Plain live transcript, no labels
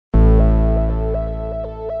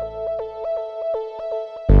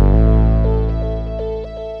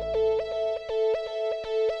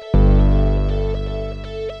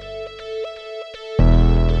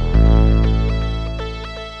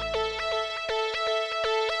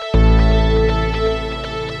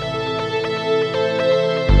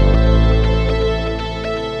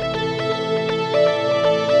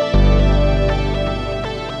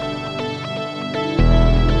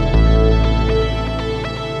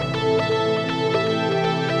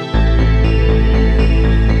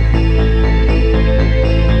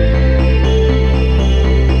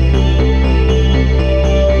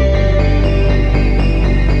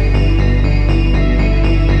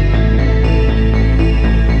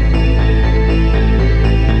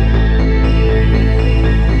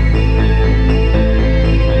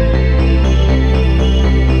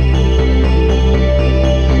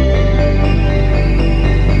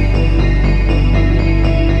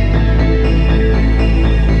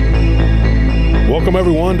Welcome,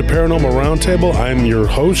 everyone, to Paranormal Roundtable. I'm your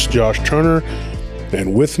host, Josh Turner,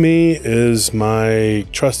 and with me is my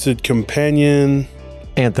trusted companion,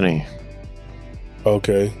 Anthony.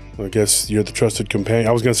 Okay, I guess you're the trusted companion.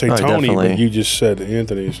 I was going to say Tony, definitely. but you just said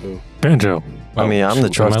Anthony, so... Banjo. I mean, I'm the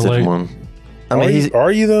trusted one. I mean,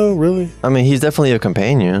 are you, though, really? I mean, he's definitely a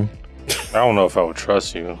companion. I don't know if I would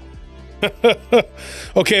trust you.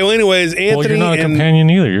 Okay, well, anyways, Anthony... Well, you're not a companion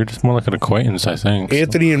either. You're just more like an acquaintance, I think.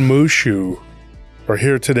 Anthony and Mushu are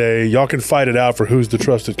here today. Y'all can fight it out for who's the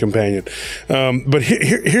trusted companion. But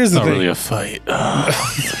here's the Not thing. really a fight.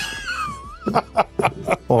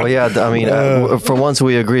 Well, yeah, I mean, for once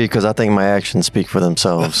we agree because I think my actions speak for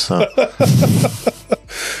themselves. So.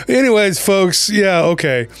 Anyways, folks, yeah,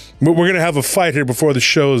 okay. We're going to have a fight here before the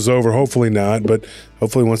show is over. Hopefully not, but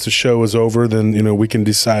hopefully once the show is over, then, you know, we can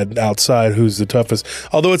decide outside who's the toughest.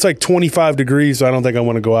 Although it's like 25 degrees, so I don't think I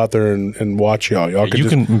want to go out there and watch y'all.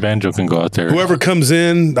 Banjo can go out there. Whoever comes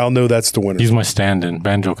in, I'll know that's the winner. He's my stand-in.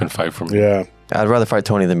 Banjo can fight for me. Yeah. I'd rather fight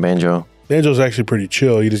Tony than Banjo. Banjo's actually pretty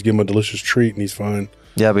chill. You just give him a delicious treat and he's fine.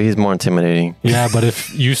 Yeah, but he's more intimidating. Yeah, but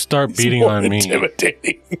if you start beating on me,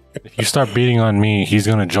 he's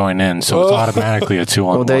going to join in. So it's automatically a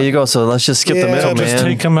 2-on-1. Well, there you go. So let's just skip the middle, man. Just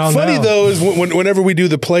take him out. Funny now. though is whenever we do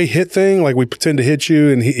the play hit thing, like we pretend to hit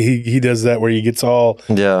you, and he does that where he gets all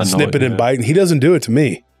snipping and biting. He doesn't do it to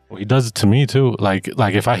me. Well, he does it to me too. Like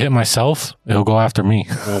if I hit myself, he'll go after me.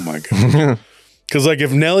 Oh my god. Because like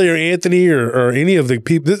if Nelly or Anthony or any of the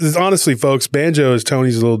people, this is honestly, folks, Banjo is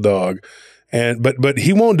Tony's little dog. And but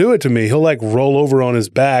he won't do it to me. He'll like roll over on his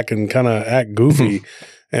back and kind of act goofy.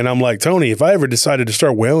 And I'm like, Tony, if I ever decided to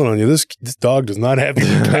start wailing on you, this dog does not have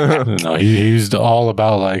your back. No, he's all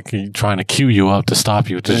about like trying to cue you up to stop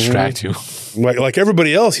you, to distract you. Like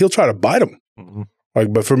everybody else, he'll try to bite him.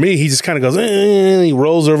 Like, but for me, he just kind of goes, he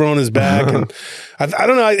rolls over on his back. And I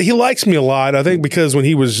don't know. He likes me a lot. I think because when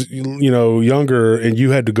he was, younger and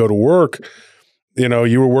you had to go to work,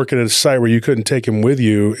 you were working at a site where you couldn't take him with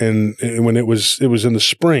you. And when it was in the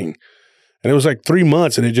spring and it was like 3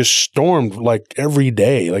 months and it just stormed like every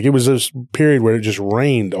day. Like it was this period where it just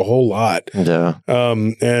rained a whole lot. Yeah.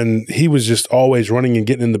 And he was just always running and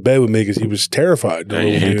getting in the bed with me because he was terrified. Yeah,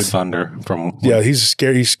 he hates thunder. He's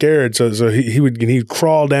scared. He's scared. So he'd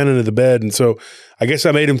crawl down into the bed. And so I guess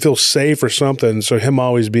I made him feel safe or something. So him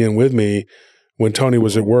always being with me when Tony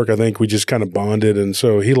was at work, I think we just kind of bonded. And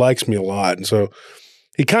so he likes me a lot. And so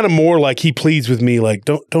he kind of more like he pleads with me, like,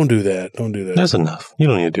 don't do that. Don't do that. That's enough. You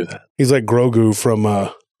don't need to do that. He's like Grogu from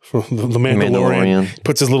the Mandalorian.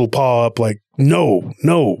 Puts his little paw up like, no.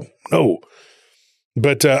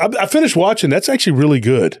 But I finished watching. That's actually really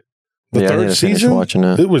good. The third season, watching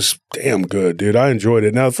it. It was damn good, dude. I enjoyed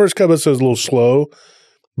it. Now, the first couple episodes a little slow,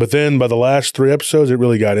 but then by the last 3 episodes, it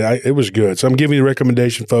really got it. It was good. So I'm giving you a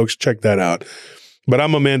recommendation, folks. Check that out. But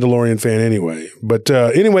I'm a Mandalorian fan anyway. But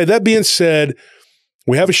anyway, that being said,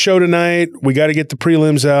 we have a show tonight. We got to get the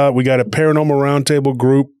prelims out. We got a Paranormal Roundtable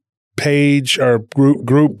group page, our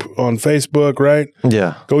group on Facebook, right?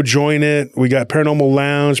 Yeah. Go join it. We got Paranormal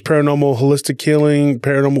Lounge, Paranormal Holistic Healing,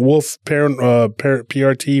 Paranormal Wolf,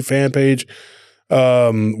 PRT fan page.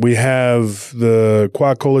 We have the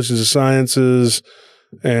Quad Coalitions of Sciences,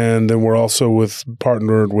 and then we're also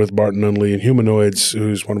partnered with Barton Nunley and Humanoids,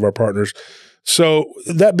 who's one of our partners. So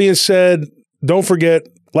that being said, don't forget,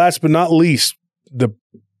 last but not least, the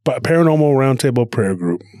Paranormal Roundtable Prayer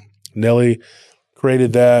Group. Nelly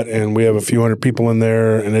created that, and we have a few hundred people in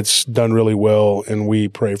there, and it's done really well, and we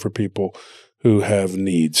pray for people who have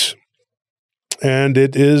needs. And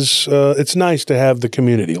it's nice to have the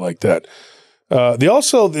community like that. The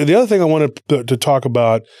other thing I wanted to talk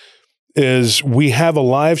about is we have a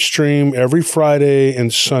live stream every Friday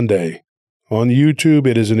and Sunday on YouTube.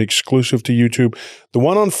 It is an exclusive to YouTube. The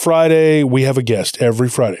one on Friday, we have a guest every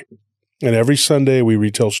Friday. And every Sunday, we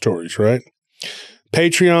retell stories, right?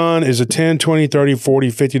 Patreon is a $10, $20, $30,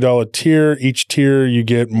 $40, $50 tier. Each tier, you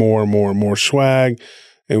get more swag.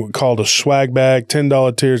 It's called a swag bag.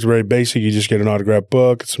 $10 tier is very basic. You just get an autographed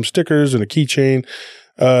book, some stickers, and a keychain.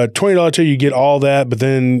 $20 tier, you get all that, but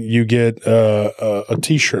then you get a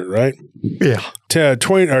T-shirt, right? Yeah.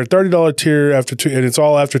 $30 tier and it's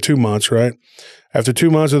all after 2 months, right? After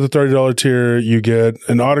 2 months of the $30 tier, you get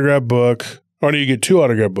an autographed book. Or you get 2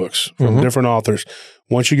 autograph books from different authors.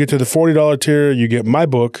 Once you get to the $40 tier, you get my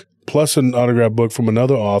book plus an autograph book from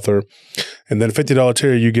another author. And then $50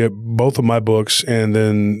 tier, you get both of my books. And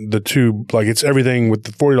then the two, like it's everything with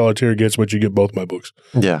the $40 tier gets, but you get both my books.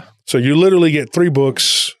 Yeah. So you literally get 3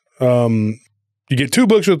 books. You get 2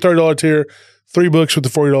 books with the $30 tier, 3 books with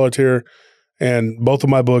the $40 tier. and both of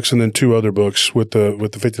my books, and then 2 other books with the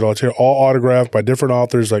 $50 tier, all autographed by different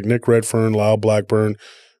authors like Nick Redfern, Lyle Blackburn,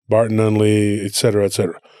 Barton Nunley, et cetera, et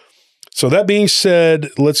cetera. So that being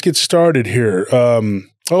said, let's get started here.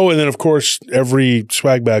 Oh, and then of course, every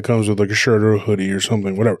swag bag comes with like a shirt or a hoodie or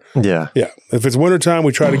something, whatever. Yeah. Yeah. If it's wintertime,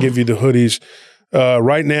 we try to give you the hoodies.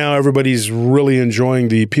 Right now, everybody's really enjoying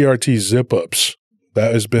the PRT zip-ups.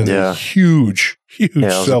 That has been a huge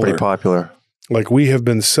those seller. are pretty popular. Like we have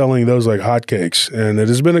been selling those like hotcakes, and it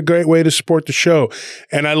has been a great way to support the show.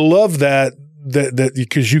 And I love that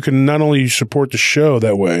because you can not only support the show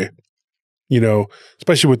that way, you know,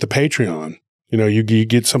 especially with the Patreon. You know, you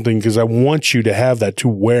get something because I want you to have that to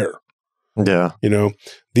wear. Yeah. You know,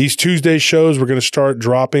 these Tuesday shows, we're going to start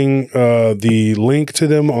dropping the link to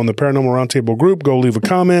them on the Paranormal Roundtable group. Go leave a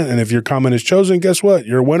comment. And if your comment is chosen, guess what?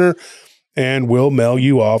 You're a winner, and we'll mail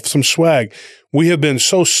you off some swag. We have been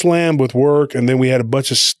so slammed with work, and then we had a bunch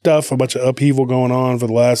of stuff, a bunch of upheaval going on for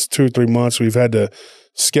the last 2 or 3 months. We've had to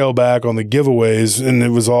scale back on the giveaways, and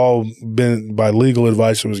it was all been by legal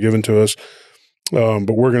advice that was given to us.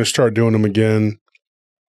 But we're going to start doing them again.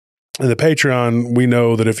 And the Patreon, we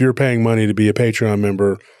know that if you're paying money to be a Patreon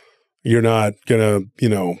member, you're not going to, you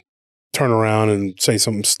know, turn around and say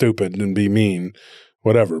something stupid and be mean,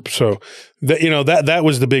 whatever. So that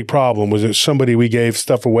was the big problem, was that somebody we gave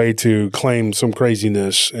stuff away to claimed some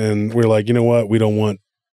craziness, and we're like, you know what, we don't want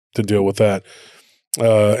to deal with that.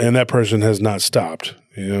 And that person has not stopped,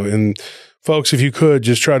 you know. And folks, if you could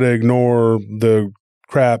just try to ignore the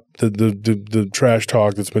crap, the trash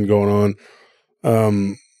talk that's been going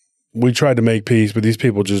on. We tried to make peace, but these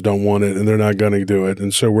people just don't want it, and they're not going to do it.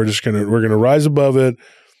 And so we're going to rise above it.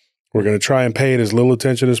 We're going to try and pay it as little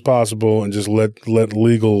attention as possible, and just let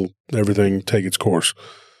legal everything take its course.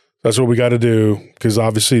 That's what we got to do, because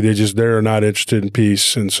obviously they're not interested in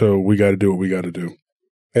peace, and so we got to do what we got to do.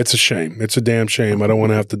 It's a shame. It's a damn shame. I don't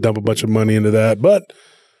want to have to dump a bunch of money into that, but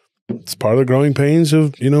it's part of the growing pains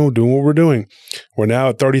of, you know, doing what we're doing. We're now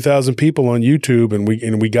at 30,000 people on YouTube,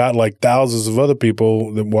 and we got like thousands of other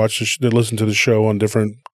people that that listen to the show on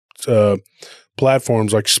different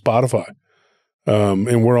platforms like Spotify.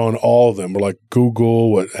 And we're on all of them. We're like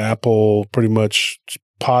Google, Apple, pretty much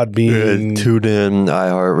Podbean, TuneIn,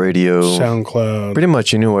 iHeartRadio, SoundCloud. Pretty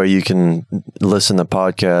much anywhere you can listen to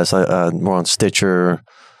podcasts. We're on Stitcher,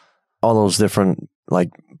 all those different like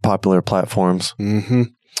popular platforms. Mm-hmm.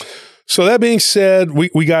 So that being said,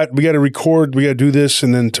 we got to record. We got to do this,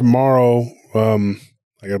 and then tomorrow, I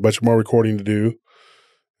got a bunch more recording to do,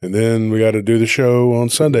 and then we got to do the show on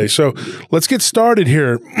Sunday. So let's get started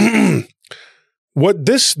here. What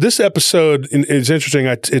this episode is interesting.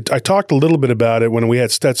 I talked a little bit about it when we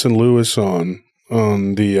had Stetson Lewis on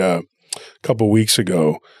the couple weeks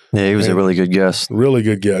ago. Yeah, he was a really good guest. Really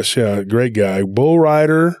good guest. Yeah, great guy, bull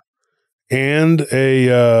rider, and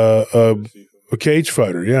a cage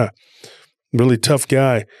fighter. Yeah, really tough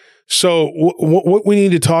guy. So what we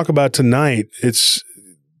need to talk about tonight,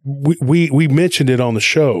 we mentioned it on the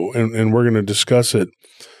show, and we're going to discuss it.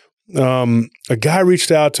 A guy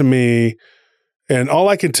reached out to me. And all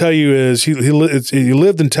I can tell you is he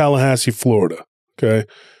lived in Tallahassee, Florida, okay?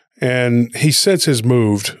 And he since has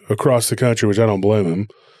moved across the country, which I don't blame him.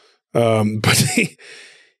 But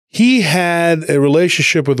he had a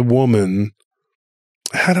relationship with a woman.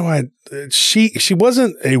 She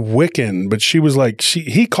wasn't a Wiccan, but she was like,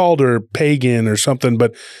 he called her pagan or something,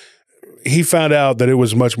 but he found out that it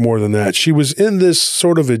was much more than that. She was in this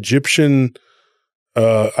sort of Egyptian,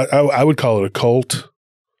 I would call it a cult.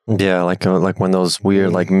 Yeah, like one of those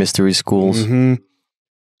weird like mystery schools. Mm-hmm.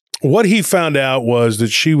 What he found out was that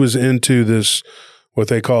she was into this, what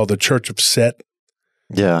they call the Church of Set.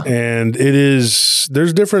 Yeah. And there's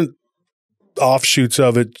different offshoots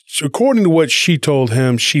of it. According to what she told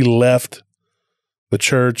him, she left the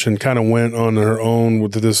church and kind of went on her own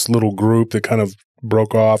with this little group that kind of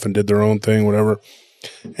broke off and did their own thing, whatever.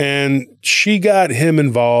 And she got him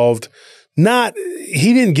involved.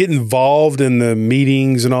 He didn't get involved in the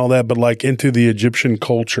meetings and all that, but like into the Egyptian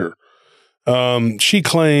culture. She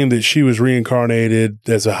claimed that she was reincarnated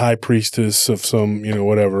as a high priestess of some,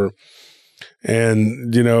 whatever.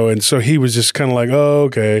 And, and so he was just kind of like, oh,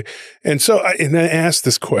 okay. And so I asked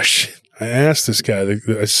this question. I asked this guy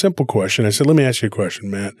a simple question. I said, let me ask you a question,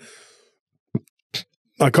 Matt.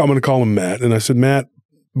 I'm going to call him Matt. And I said, Matt,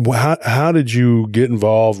 how did you get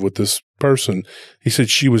involved with this person? He said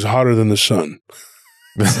she was hotter than the sun.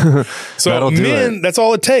 So men, that's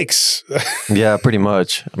all it takes. Yeah, pretty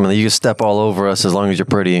much. I mean, you can step all over us as long as you're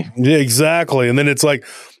pretty. Yeah, exactly. And then it's like,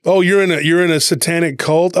 Oh, you're in a satanic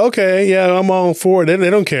cult? Okay, yeah, I'm all for it. They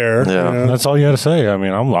don't care. Yeah. You know? That's all you had to say. I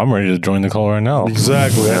mean, I'm ready to join the cult right now.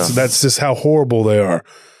 Exactly. That's just how horrible they are.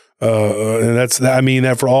 And I mean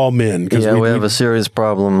that for all men. Yeah, we have a serious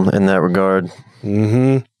problem in that regard.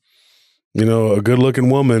 Mm-hmm. You know, a good-looking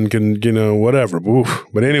woman can, you know, whatever. Oof.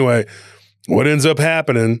 But anyway, what ends up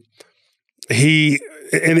happening, and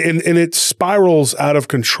it spirals out of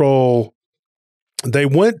control. They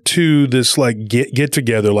went to this like get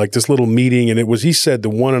together, like this little meeting, and it was, he said, the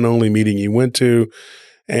one and only meeting he went to.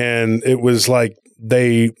 And it was like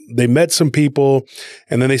they met some people,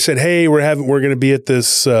 and then they said, hey, we're going to be at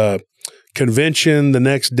this convention the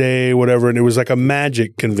next day, whatever. And it was like a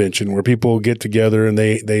magic convention where people get together and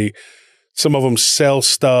they some of them sell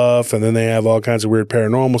stuff, and then they have all kinds of weird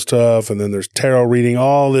paranormal stuff, and then there's tarot reading,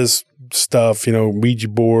 all this stuff, you know, Ouija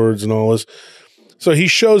boards and all this. So he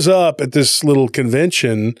shows up at this little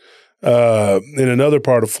convention in another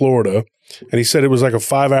part of Florida, and he said it was like a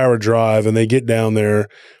 5-hour drive, and they get down there,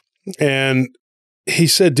 and he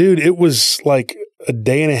said, dude, it was like a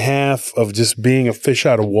day and a half of just being a fish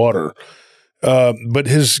out of water. But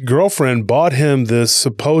his girlfriend bought him this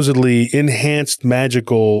supposedly enhanced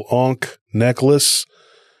magical Ankh necklace,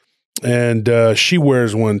 and she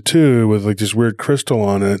wears one too with like this weird crystal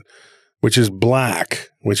on it, which is black,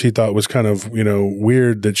 which he thought was kind of, you know,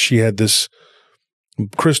 weird that she had this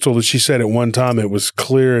crystal that she said at one time it was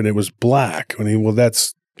clear and it was black. I mean, well,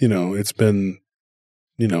 that's, you know, it's been,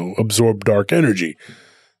 you know, absorbed dark energy.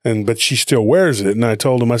 But she still wears it. And I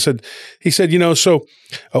told him, he said, you know, so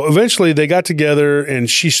eventually they got together and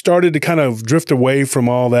she started to kind of drift away from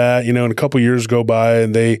all that, you know, and a couple years go by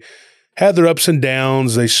and they had their ups and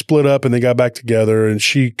downs. They split up and they got back together, and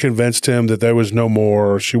she convinced him that there was no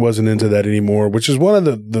more. She wasn't into that anymore, which is one of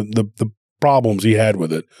the problems he had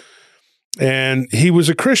with it. And he was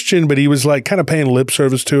a Christian, but he was like kind of paying lip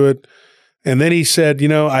service to it. And then he said, you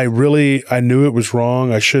know, I knew it was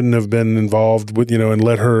wrong. I shouldn't have been involved with, you know, and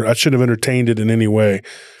I shouldn't have entertained it in any way.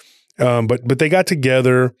 But they got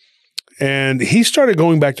together and he started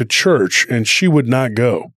going back to church and she would not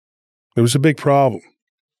go. It was a big problem.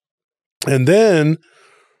 And then,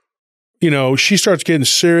 you know, she starts getting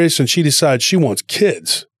serious and she decides she wants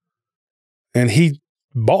kids. And he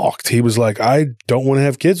balked. He was like, I don't want to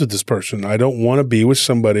have kids with this person. I don't want to be with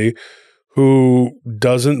somebody who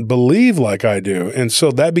doesn't believe like I do. And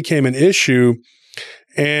so that became an issue.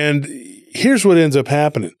 And here's what ends up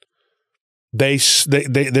happening. They're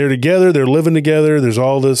together. They're living together. There's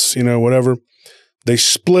all this, you know, whatever. They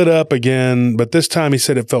split up again, but this time he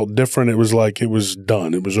said it felt different. It was like it was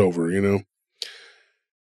done. It was over, you know.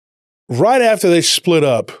 Right after they split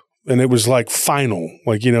up, and it was like final,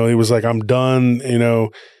 like, you know, he was like, I'm done, you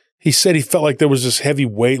know. He said he felt like there was this heavy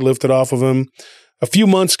weight lifted off of him. A few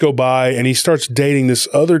months go by, and he starts dating this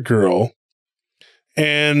other girl,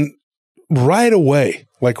 and right away,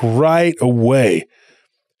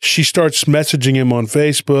 she starts messaging him on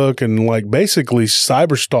Facebook and like basically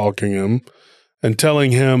cyber stalking him and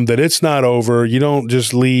telling him that it's not over. You don't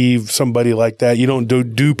just leave somebody like that. You don't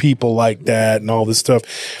do people like that and all this stuff.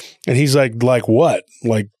 And he's like what?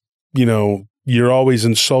 Like, you know, you're always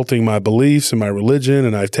insulting my beliefs and my religion,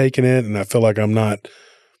 and I've taken it, and I feel like I'm not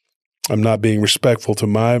being respectful to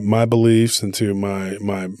my beliefs and to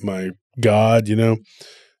my God, you know?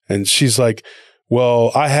 And she's like,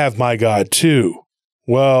 well, I have my God too.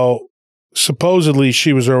 Well, supposedly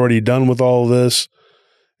she was already done with all of this.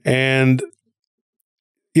 And,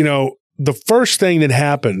 you know, the first thing that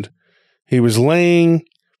happened, he was laying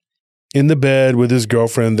in the bed with his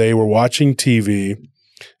girlfriend. They were watching TV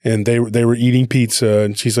and they were eating pizza.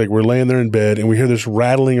 And she's like, we're laying there in bed and we hear this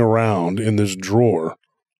rattling around in this drawer.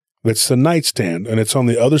 That's the nightstand. And it's on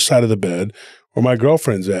the other side of the bed where my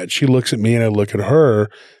girlfriend's at. She looks at me and I look at her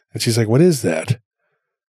and she's like, what is that?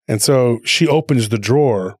 And so she opens the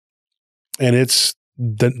drawer and it's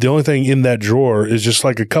the only thing in that drawer is just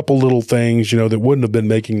like a couple little things, you know, that wouldn't have been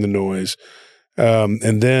making the noise.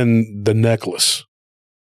 And then the necklace.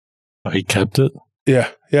 Oh, he kept it? Yeah.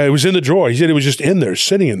 Yeah. It was in the drawer. He said it was just in there,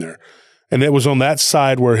 sitting in there. And it was on that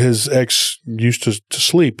side where his ex used to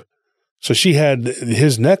sleep. So she had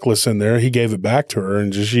his necklace in there. He gave it back to her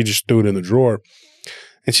and she just threw it in the drawer.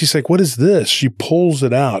 And she's like, what is this? She pulls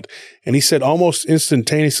it out. And he said almost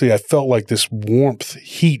instantaneously, I felt like this warmth,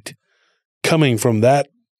 heat coming from that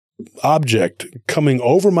object coming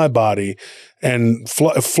over my body and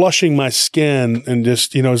flushing my skin. And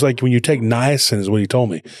just, you know, it's like when you take niacin is what he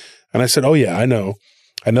told me. And I said, oh yeah, I know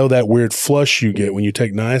that weird flush you get when you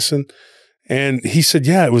take niacin. And he said,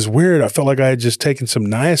 yeah, it was weird. I felt like I had just taken some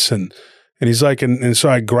niacin And he's like, and so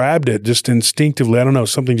I grabbed it just instinctively. I don't know,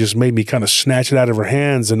 something just made me kind of snatch it out of her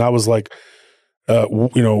hands. And I was like,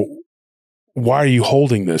 why are you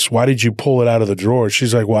holding this? Why did you pull it out of the drawer?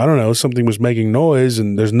 She's like, well, I don't know. Something was making noise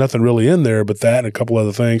and there's nothing really in there but that and a couple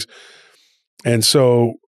other things. And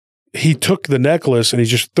so he took the necklace and he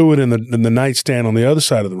just threw it in the nightstand on the other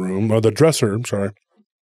side of the room, or the dresser, I'm sorry.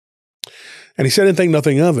 And he said, I didn't think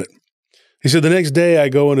nothing of it. He said, the next day I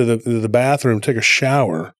go into the bathroom, take a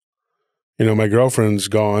shower. You know, my girlfriend's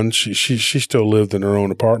gone. She still lived in her own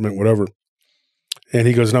apartment, whatever. And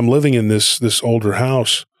he goes, and I'm living in this older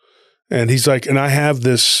house. And he's like, and I have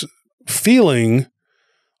this feeling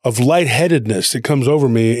of lightheadedness that comes over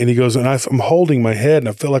me. And he goes, and I'm holding my head and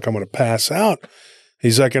I feel like I'm going to pass out.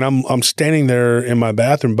 He's like, and I'm standing there in my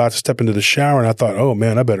bathroom about to step into the shower. And I thought, oh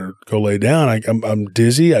man, I better go lay down. I'm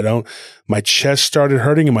dizzy. My chest started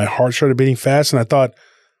hurting and my heart started beating fast. And I thought,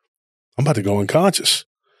 I'm about to go unconscious.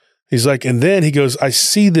 He's like, and then he goes, I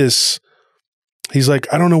see this. He's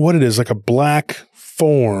like, I don't know what it is, like a black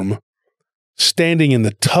form standing in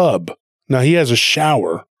the tub. Now he has a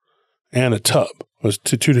shower and a tub. It was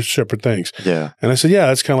two separate things. Yeah. And I said, yeah,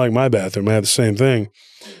 that's kind of like my bathroom. I have the same thing.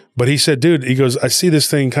 But he said, dude, he goes, I see this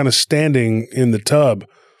thing kind of standing in the tub,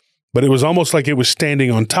 but it was almost like it was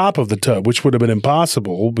standing on top of the tub, which would have been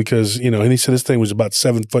impossible because, you know, and he said this thing was about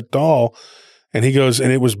 7 foot tall. And he goes,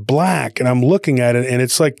 and it was black. And I'm looking at it and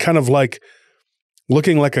it's like kind of like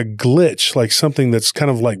looking like a glitch, like something that's kind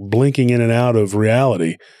of like blinking in and out of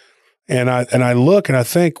reality. And I look and I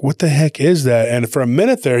think, what the heck is that? And for a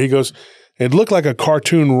minute there, he goes, it looked like a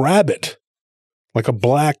cartoon rabbit, like a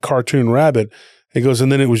black cartoon rabbit. He goes,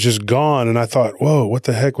 and then it was just gone. And I thought, whoa, what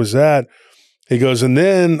the heck was that? He goes, and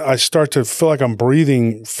then I start to feel like I'm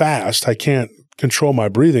breathing fast. I can't control my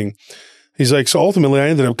breathing. He's like, so ultimately I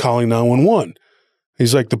ended up calling 911.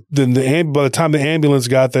 He's like, by the time the ambulance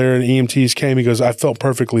got there and EMTs came, he goes, I felt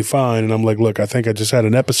perfectly fine. And I'm like, look, I think I just had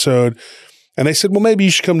an episode. And they said, well, maybe you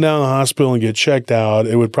should come down to the hospital and get checked out.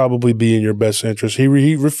 It would probably be in your best interest. He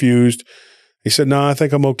refused. He said, no, I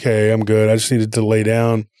think I'm okay. I'm good. I just needed to lay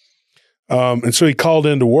down. And so he called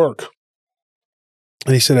in to work.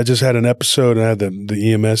 And he said, I just had an episode and I had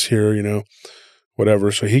the EMS here, you know,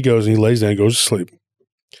 whatever. So he goes and he lays down and goes to sleep.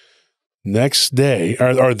 Next day,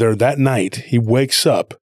 or that night, he wakes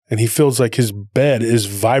up and he feels like his bed is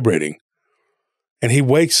vibrating. And he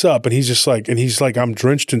wakes up and he's like, I'm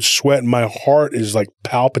drenched in sweat and my heart is like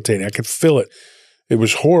palpitating. I could feel it. It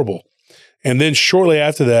was horrible. And then shortly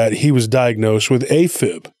after that, he was diagnosed with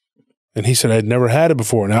AFib. And he said, I'd never had it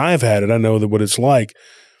before. Now I've had it. I know what it's like.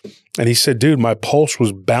 And he said, dude, my pulse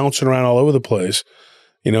was bouncing around all over the place.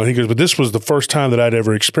 You know, he goes, but this was the first time that I'd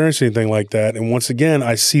ever experienced anything like that. And once again,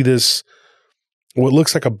 I see this, what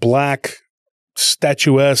looks like a black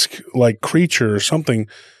statuesque like creature or something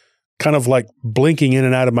kind of like blinking in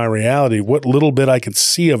and out of my reality. What little bit I could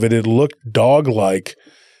see of it, it looked dog-like.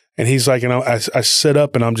 And he's like, and I sit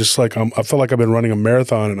up and I'm just like, I feel like I've been running a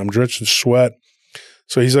marathon and I'm drenched in sweat.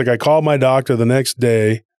 So he's like, I called my doctor the next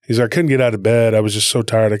day. He's like, I couldn't get out of bed. I was just so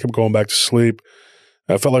tired. I kept going back to sleep.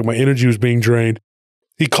 I felt like my energy was being drained.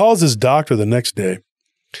 He calls his doctor the next day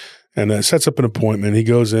and sets up an appointment. He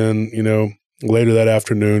goes in, you know, later that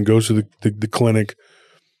afternoon, goes to the clinic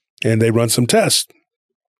and they run some tests.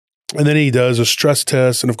 And then he does a stress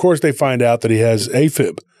test. And of course they find out that he has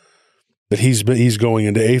AFib, that he's going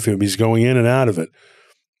into AFib. He's going in and out of it.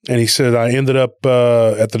 And he said, I ended up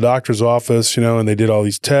at the doctor's office, you know, and they did all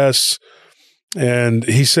these tests. And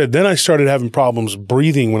he said, then I started having problems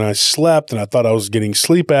breathing when I slept and I thought I was getting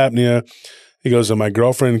sleep apnea. He goes, and my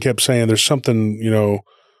girlfriend kept saying, there's something, you know,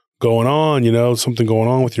 going on, you know, something going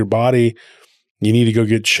on with your body. You need to go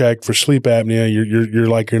get checked for sleep apnea. You're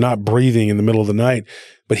like, you're not breathing in the middle of the night.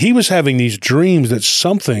 But he was having these dreams that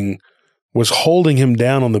something was holding him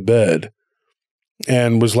down on the bed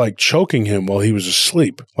and was like choking him while he was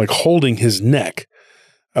asleep, like holding his neck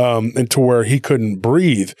and to where he couldn't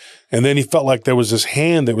breathe. And then he felt like there was this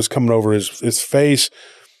hand that was coming over his face.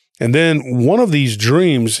 And then one of these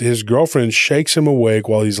dreams, his girlfriend shakes him awake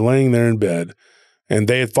while he's laying there in bed. And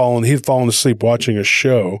he had fallen asleep watching a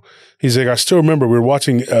show. He's like, I still remember we were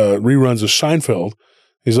watching reruns of Seinfeld.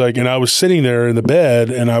 He's like, and I was sitting there in the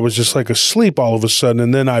bed and I was just like asleep all of a sudden.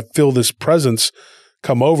 And then I feel this presence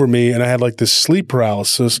come over me and I had like this sleep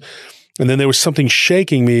paralysis. And then there was something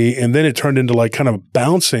shaking me and then it turned into like kind of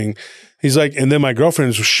bouncing. He's like, and then my girlfriend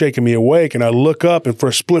was shaking me awake and I look up and for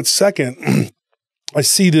a split second, I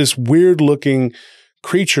see this weird looking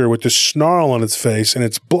creature with this snarl on its face and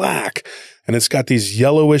it's black and it's got these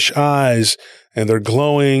yellowish eyes and they're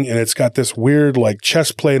glowing and it's got this weird like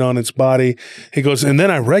chest plate on its body. He goes, and then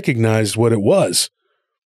I recognized what it was.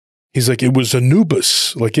 He's like, it was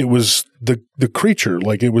Anubis. Like it was the creature.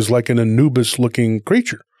 Like it was like an Anubis looking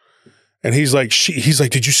creature. And he's like,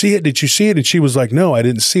 did you see it? Did you see it? And she was like, no, I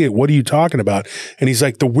didn't see it. What are you talking about? And he's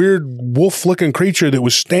like, the weird wolf looking creature that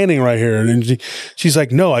was standing right here. And she's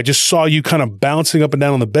like, no, I just saw you kind of bouncing up and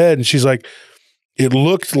down on the bed. And she's like, it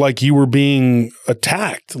looked like you were being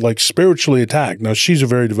attacked, like spiritually attacked. Now she's a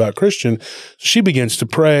very devout Christian. She begins to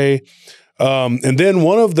pray. And then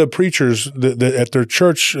one of the preachers at their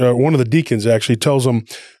church, one of the deacons actually tells them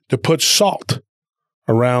to put salt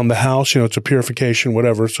around the house. It's a purification,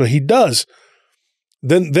 whatever. So he does.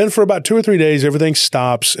 Then for about 2 or 3 days, everything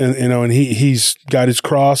stops, and and he's got his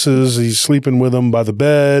crosses. He's sleeping with them by the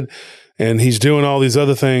bed, and he's doing all these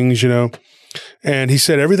other things, And he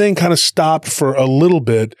said everything kind of stopped for a little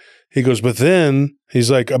bit. He goes, but then he's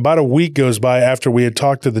like, about a week goes by after we had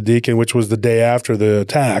talked to the deacon, which was the day after the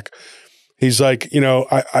attack. He's like,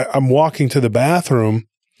 I'm walking to the bathroom,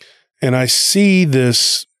 and I see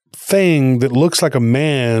this thing that looks like a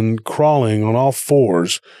man crawling on all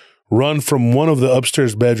fours run from one of the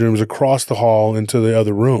upstairs bedrooms across the hall into the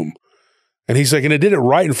other room. And he's like, and it did it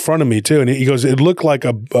right in front of me too. And he goes, it looked like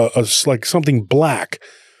like something black,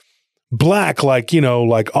 like,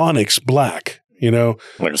 like onyx black, Like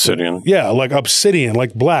obsidian. Yeah. Like obsidian,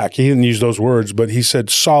 like black. He didn't use those words, but he said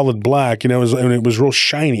solid black, and it was real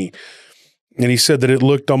shiny. And he said that it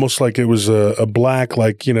looked almost like it was a black,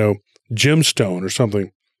 like, gemstone or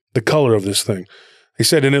something. The color of this thing. He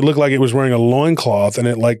said, and it looked like it was wearing a loincloth, and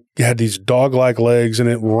it like had these dog-like legs, and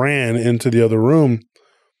it ran into the other room.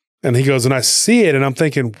 And he goes, and I see it, and I'm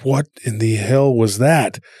thinking, what in the hell was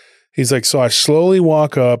that? He's like, so I slowly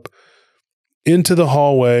walk up into the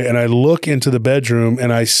hallway, and I look into the bedroom,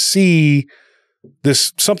 and I see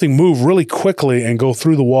something move really quickly and go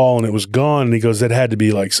through the wall, and it was gone. And he goes, that had to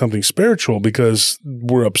be like something spiritual because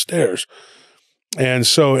we're upstairs. And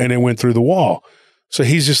it went through the wall. So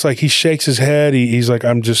he's just like, he shakes his head. He's like,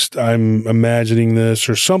 I'm imagining this,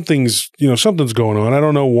 or something's going on. I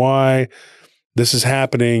don't know why this is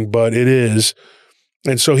happening, but it is.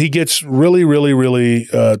 And so he gets really, really, really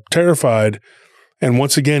terrified. And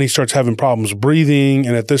once again, he starts having problems breathing.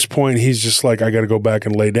 And at this point, he's just like, I got to go back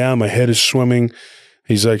and lay down. My head is swimming.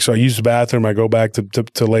 He's like, so I use the bathroom. I go back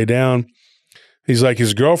to lay down. He's like,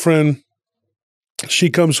 his girlfriend, she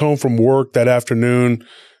comes home from work that afternoon,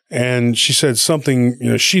 and she said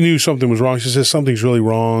something, she knew something was wrong. She says, something's really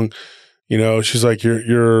wrong. She's like,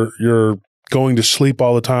 you're going to sleep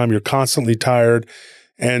all the time. You're constantly tired.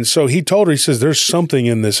 And so he told her, he says, there's something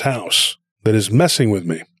in this house that is messing with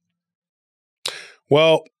me.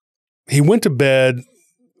 Well, he went to bed.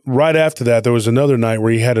 Right after that, there was another night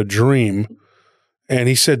where he had a dream, and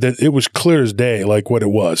he said that it was clear as day, like what it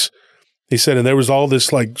was. He said, and there was all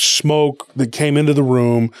this like smoke that came into the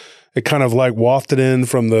room. It kind of like wafted in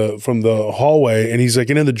from the hallway. And he's like,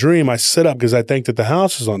 and in the dream, I sit up because I think that the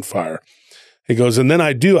house is on fire. He goes, and then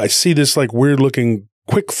I see this like weird looking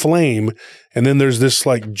quick flame. And then there's this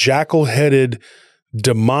like jackal-headed,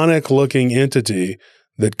 demonic looking entity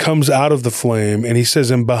that comes out of the flame. And he says,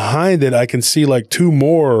 and behind it, I can see like 2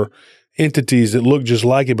 more entities that look just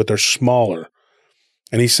like it, but they're smaller.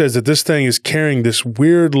 And he says that this thing is carrying this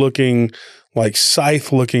weird looking, like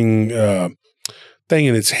scythe looking thing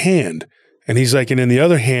in its hand. And he's like, and in the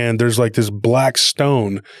other hand, there's like this black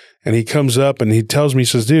stone. And he comes up and he tells me, he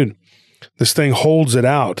says, dude, this thing holds it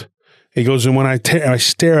out. He goes, and when I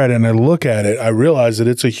stare at it and I look at it, I realize that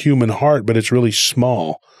it's a human heart, but it's really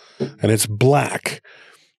small and it's black.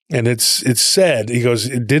 And it's said, he goes,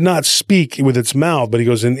 it did not speak with its mouth, but he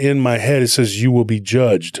goes, and in my head, it says, you will be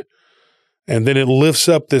judged. And then it lifts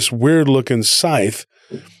up this weird looking scythe.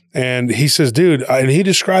 And he says, dude, and he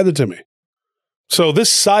described it to me. So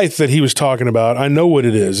this scythe that he was talking about, I know what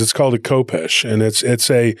it is. It's called a khopesh, and it's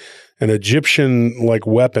an Egyptian like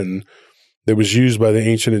weapon that was used by the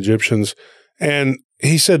ancient Egyptians. And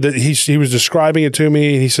he said that he was describing it to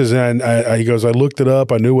me. And he says, and he goes, I looked it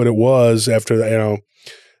up. I knew what it was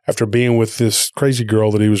after being with this crazy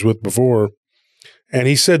girl that he was with before. And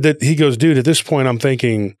he said that he goes, dude, at this point, I'm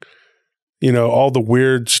thinking, all the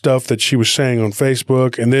weird stuff that she was saying on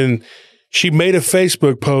Facebook. And then she made a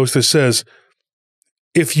Facebook post that says,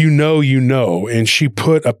 if you know, you know. And she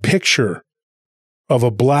put a picture of a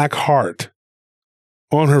black heart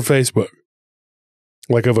on her Facebook,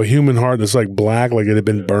 like of a human heart that's like black, like it had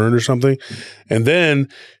been burned or something. And then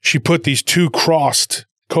she put these 2 crossed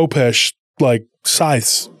khopesh like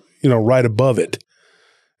scythes, right above it.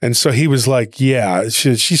 And so he was like, yeah,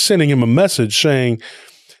 she's sending him a message saying,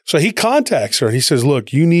 so he contacts her and he says, look,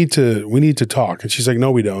 we need to talk. And she's like,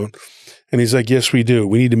 no, we don't. And he's like, yes, we do.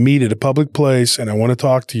 We need to meet at a public place, and I want to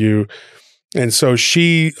talk to you. And so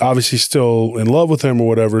she obviously still in love with him or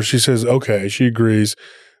whatever. She says, okay, she agrees,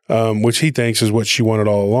 which he thinks is what she wanted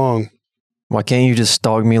all along. Why can't you just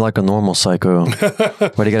stalk me like a normal psycho? Why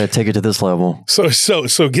do you got to take it to this level? So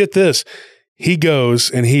get this. He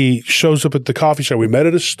goes and he shows up at the coffee shop. We met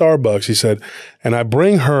at a Starbucks, he said, and I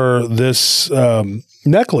bring her this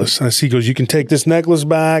necklace. And he goes, you can take this necklace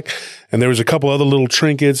back. And there was a couple other little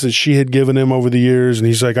trinkets that she had given him over the years. And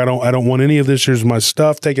he's like, I don't want any of this. Here's my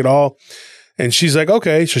stuff. Take it all. And she's like,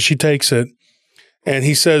 okay. So she takes it. And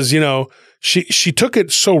he says, you know, she took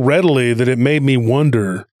it so readily that it made me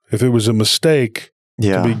wonder if it was a mistake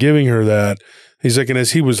to be giving her that. He's like, and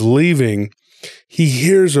as he was leaving, he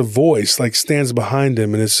hears a voice like stands behind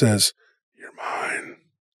him and it says, you're mine.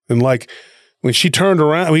 And like when he turned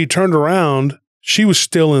around, she was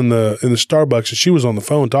still in the Starbucks and she was on the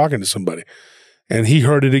phone talking to somebody. And he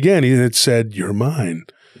heard it again. And it said, you're mine.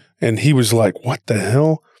 And he was like, what the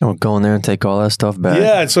hell? Oh, go in there and take all that stuff back.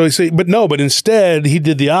 Yeah. So he said, but instead he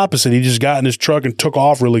did the opposite. He just got in his truck and took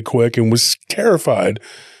off really quick and was terrified.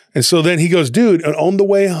 And so then he goes, dude, on the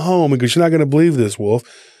way home, he goes, you're not going to believe this, Wolf.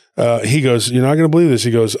 He goes, you're not going to believe this.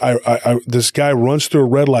 He goes, this guy runs through a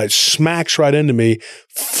red light, smacks right into me,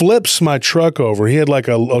 flips my truck over. He had like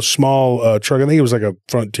a small truck. I think it was like a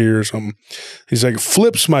Frontier or something. He's like,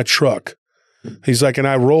 flips my truck. He's like, and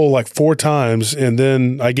I roll like 4 times and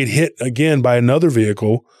then I get hit again by another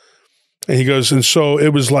vehicle. And he goes, and so it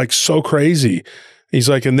was like so crazy. He's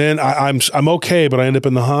like, and then I'm okay, but I end up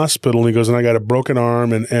in the hospital. And he goes, and I got a broken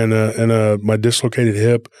arm and my dislocated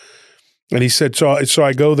hip. And he said, so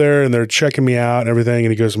I go there and they're checking me out and everything.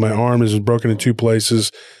 And he goes, my arm is broken in 2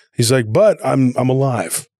 places. He's like, but I'm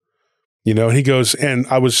alive, you know. And he goes, and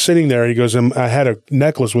I was sitting there. He goes, and I had a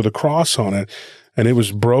necklace with a cross on it, and it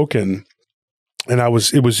was broken, and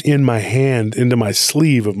it was in my hand, into my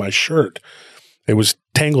sleeve of my shirt. It was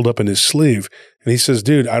tangled up in his sleeve. And he says,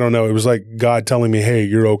 dude, I don't know. It was like God telling me, hey,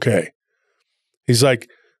 you're okay. He's like,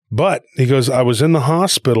 but he goes, I was in the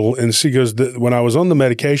hospital, and he goes, when I was on the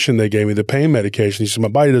medication they gave me, the pain medication, he said, my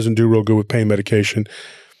body doesn't do real good with pain medication.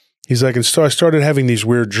 He's like, and so I started having these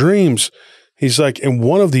weird dreams. He's like, in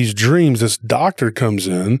one of these dreams, this doctor comes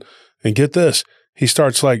in, and get this, he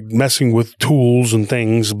starts like messing with tools and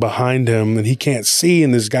things behind him, and he can't see,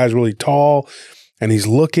 and this guy's really tall, and he's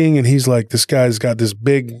looking, and he's like, this guy's got this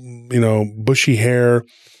big, you know, bushy hair.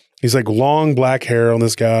 He's like long black hair on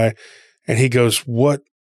this guy, and he goes, what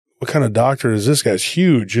kind of doctor is this? Guy's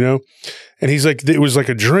huge, you know? And he's like, it was like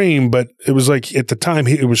a dream, but it was like at the time,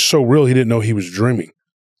 it was so real, he didn't know he was dreaming,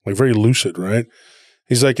 like very lucid, right?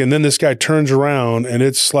 He's like, and then this guy turns around and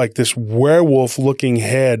it's like this werewolf looking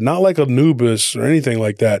head, not like Anubis or anything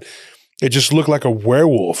like that. It just looked like a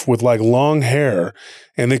werewolf with like long hair.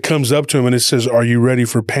 And it comes up to him and it says, are you ready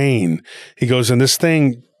for pain? He goes, and this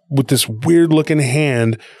thing with this weird looking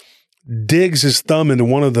hand digs his thumb into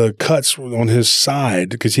one of the cuts on his side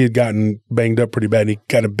because he had gotten banged up pretty bad. And he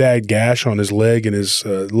got a bad gash on his leg and his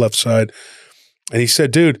left side. And he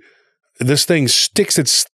said, dude, this thing sticks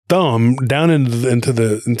its thumb down into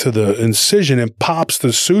the incision and pops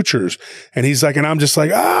the sutures. And he's like, and I'm just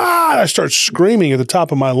like, I start screaming at the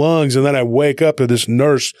top of my lungs. And then I wake up to this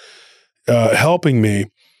nurse helping me.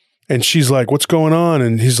 And she's like, what's going on?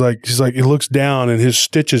 And he's like, he looks down and his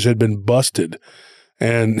stitches had been busted.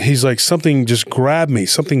 And he's like, something grabbed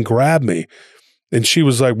me. And she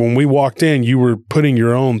was like, when we walked in, you were putting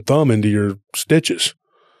your own thumb into your stitches.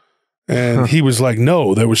 And he was like,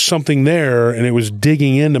 no, there was something there and it was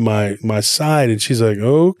digging into my side. And she's like,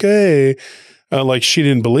 okay. Like she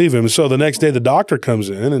didn't believe him. So the next day the doctor comes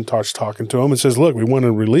in and starts talking to him and says, look, we want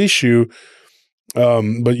to release you.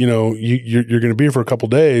 But you know, you're going to be here for a couple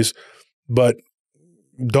of days, but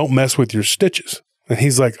don't mess with your stitches. And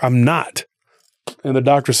he's like, I'm not. And the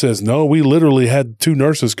doctor says, no, we literally had 2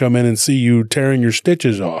 nurses come in and see you tearing your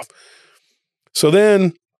stitches off. So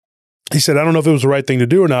then he said, I don't know if it was the right thing to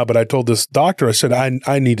do or not, but I told this doctor, I said,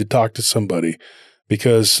 I need to talk to somebody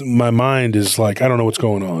because my mind is like, I don't know what's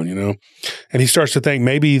going on, you know? And he starts to think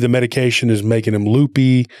maybe the medication is making him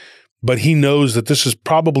loopy, but he knows that this is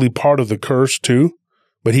probably part of the curse too,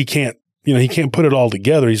 but he can't put it all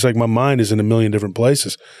together. He's like, my mind is in a million different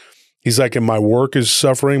places. He's like, and my work is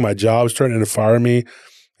suffering. My job's trying to fire me.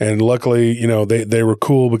 And luckily, you know, they were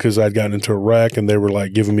cool because I'd gotten into a wreck and they were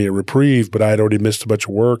like giving me a reprieve, but I had already missed a bunch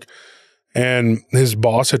of work. And his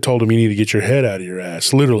boss had told him, you need to get your head out of your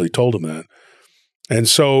ass, literally told him that. And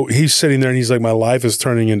so he's sitting there and he's like, my life is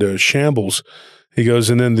turning into shambles. He goes,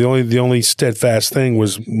 and then the only steadfast thing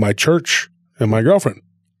was my church and my girlfriend.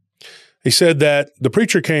 He said that the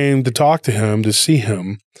preacher came to talk to him, to see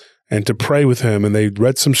him, and to pray with him. And they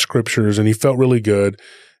read some scriptures and he felt really good.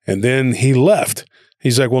 And then he left.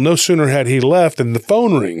 He's like, well, no sooner had he left than the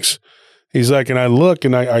phone rings. He's like, and I look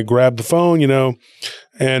and I grab the phone,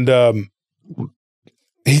 and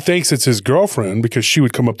he thinks it's his girlfriend because she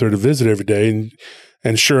would come up there to visit every day.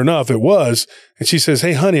 And sure enough, it was. And she says,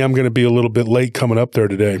 hey, honey, I'm going to be a little bit late coming up there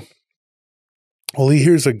today. Well, he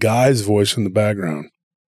hears a guy's voice in the background,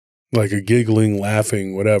 like a giggling,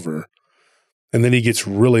 laughing, whatever. And then he gets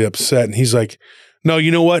really upset and he's like, no,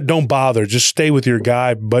 you know what? Don't bother. Just stay with your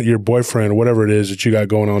guy, but your boyfriend or whatever it is that you got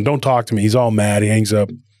going on. Don't talk to me. He's all mad. He hangs up.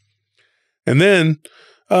 And then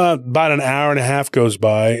about an hour and a half goes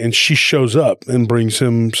by and she shows up and brings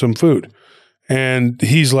him some food. And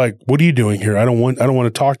he's like, what are you doing here? I don't want to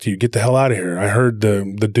talk to you. Get the hell out of here. I heard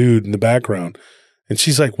the dude in the background. And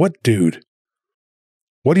she's like, what dude?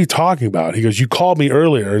 What are you talking about? He goes, you called me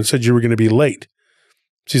earlier and said you were going to be late.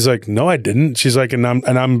 She's like, no, I didn't. She's like, and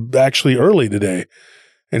I'm actually early today.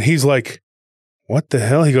 And he's like, what the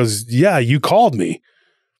hell? He goes, yeah, you called me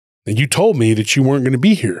and you told me that you weren't going to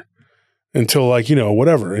be here until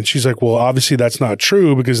whatever. And she's like, well, obviously that's not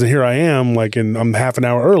true because here I am, and I'm half an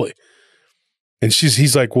hour early. And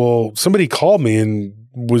he's like, well, somebody called me and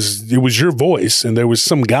it was your voice. And there was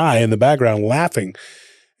some guy in the background laughing.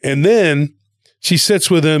 And then she sits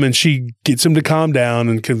with him and she gets him to calm down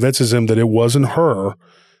and convinces him that it wasn't her.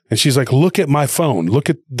 And she's like, look at my phone, look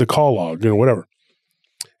at the call log, whatever.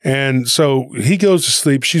 And so he goes to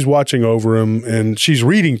sleep. She's watching over him and she's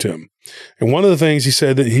reading to him. And one of the things he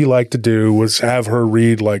said that he liked to do was have her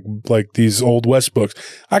read like these Old West books.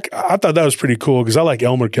 I thought that was pretty cool because I like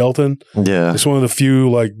Elmer Kelton. Yeah. It's one of the few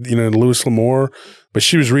Louis L'Amour. But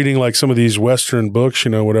she was reading some of these Western books,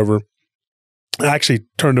 whatever. I actually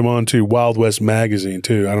turned him on to Wild West magazine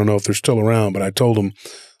too. I don't know if they're still around, but I told him,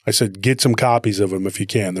 I said, get some copies of them if you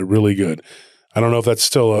can. They're really good. I don't know if that's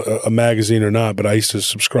still a magazine or not, but I used to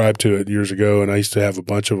subscribe to it years ago and I used to have a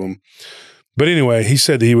bunch of them. But anyway, he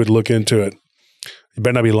said that he would look into it. You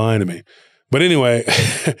better not be lying to me. But anyway,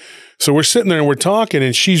 so we're sitting there and we're talking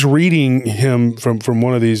and she's reading him from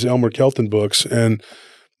one of these Elmer Kelton books. And,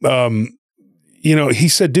 he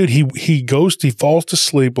said, dude, he falls to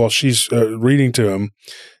sleep while she's reading to him.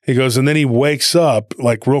 He goes, and then he wakes up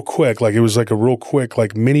real quick, it was a real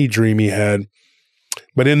quick mini dream he had.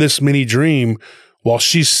 But in this mini dream, while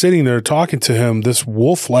she's sitting there talking to him, this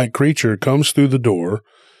wolf-like creature comes through the door,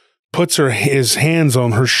 puts his hands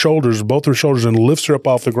on her shoulders, both her shoulders, and lifts her up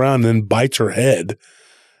off the ground and then bites her head.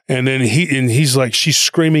 And then he's like, she's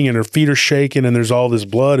screaming and her feet are shaking and there's all this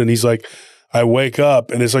blood. And he's like, I wake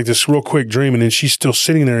up and it's this real quick dream. And then she's still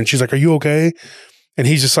sitting there and she's like, are you okay? And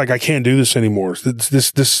he's just like, I can't do this anymore.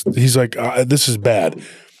 He's like, this is bad.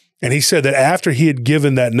 And he said that after he had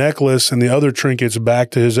given that necklace and the other trinkets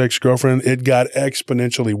back to his ex-girlfriend, it got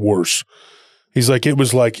exponentially worse. He's like, it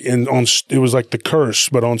was it was like the curse,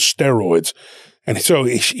 but on steroids. And so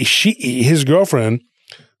his girlfriend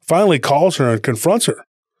finally calls her and confronts her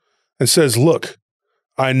and says, look,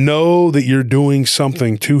 I know that you're doing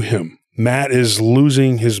something to him. Matt is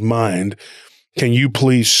losing his mind. Can you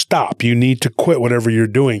please stop? You need to quit whatever you're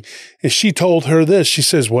doing. And she told her this. She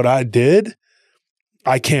says, what I did,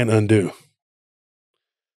 I can't undo.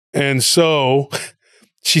 And so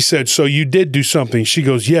she said, so you did do something. She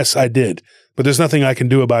goes, yes, I did. But there's nothing I can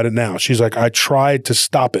do about it now. She's like, I tried to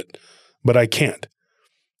stop it, but I can't.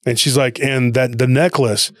 And she's like, and that the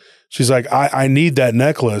necklace, she's like, I need that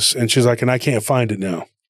necklace. And she's like, and I can't find it now.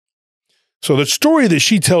 So the story that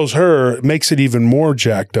she tells her makes it even more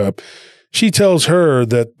jacked up. She tells her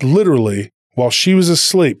that literally while she was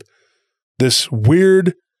asleep, this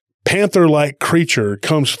weird panther-like creature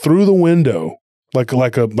comes through the window,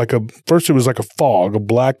 first it was like a fog, a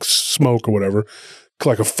black smoke or whatever,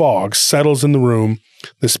 like a fog, settles in the room.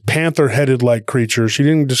 This panther-headed like creature, she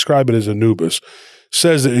didn't describe it as Anubis,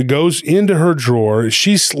 says that it goes into her drawer.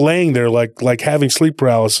 She's laying there like having sleep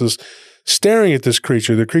paralysis, staring at this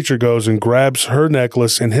creature. The creature goes and grabs her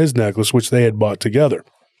necklace and his necklace, which they had bought together,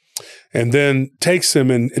 and then takes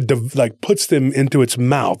them and puts them into its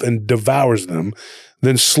mouth and devours them,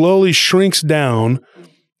 then slowly shrinks down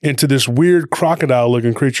into this weird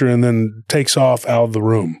crocodile-looking creature and then takes off out of the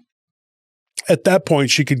room. At that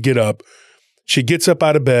point, she could get up. She gets up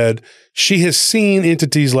out of bed. She has seen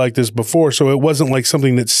entities like this before, so it wasn't like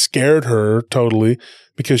something that scared her totally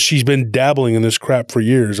because she's been dabbling in this crap for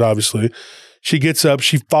years, obviously. She gets up,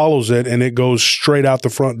 she follows it, and it goes straight out the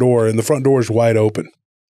front door, and the front door is wide open.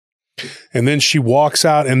 And then she walks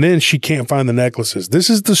out, and then she can't find the necklaces. This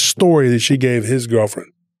is the story that she gave his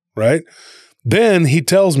girlfriend, right? Then he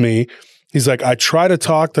tells me, he's like, I try to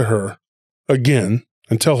talk to her again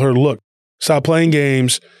and tell her, look, stop playing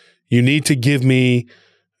games. You need to give me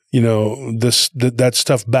that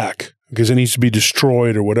stuff back because it needs to be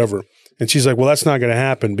destroyed or whatever. And she's like, well, that's not going to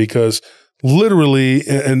happen because literally,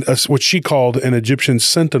 and what she called an Egyptian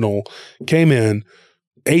sentinel came in,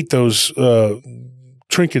 ate those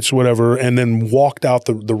trinkets, whatever, and then walked out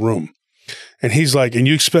the room. And he's like, and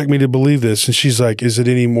you expect me to believe this? And she's like, is it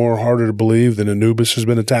any more harder to believe than Anubis has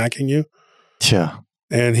been attacking you? Yeah.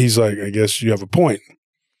 And he's like, I guess you have a point.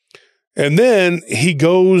 And then he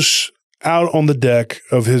goes out on the deck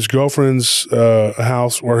of his girlfriend's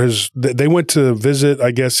house where they went to visit,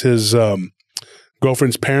 I guess, his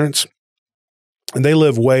girlfriend's parents. And they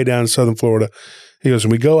live way down in southern Florida. He goes,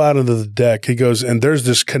 and we go out into the deck. He goes, and there's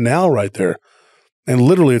this canal right there. And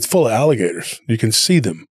literally it's full of alligators. You can see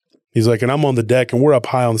them. He's like, and I'm on the deck and we're up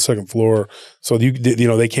high on the second floor. So,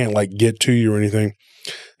 they can't like get to you or anything.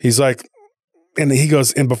 He's like, and he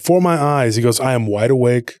goes, and before my eyes, he goes, I am wide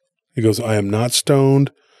awake. He goes, I am not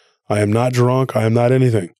stoned. I am not drunk. I am not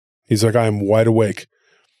anything. He's like, I am wide awake.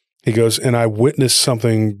 He goes, and I witnessed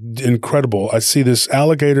something incredible. I see this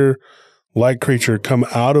alligator-like creature come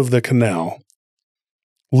out of the canal,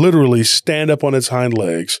 literally stand up on its hind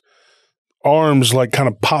legs, arms like kind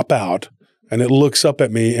of pop out, and it looks up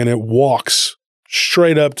at me and it walks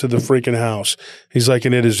straight up to the freaking house. He's like,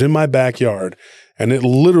 and it is in my backyard. And it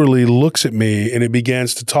literally looks at me and it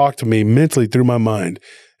begins to talk to me mentally through my mind.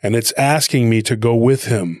 And it's asking me to go with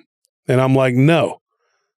him. And I'm like, no,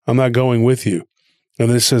 I'm not going with you. And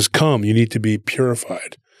then it says, come, you need to be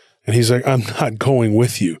purified. And he's like, I'm not going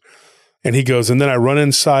with you. And he goes, and then I run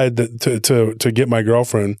inside to get my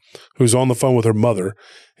girlfriend who's on the phone with her mother.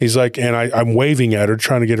 He's like, and I'm waving at her,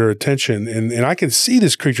 trying to get her attention. And I can see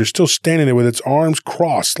this creature still standing there with its arms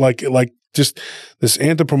crossed, like just this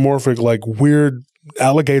anthropomorphic, like weird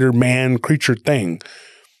alligator man creature thing.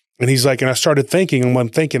 And he's like, and I started thinking, and I'm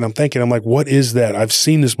thinking, I'm like, what is that? I've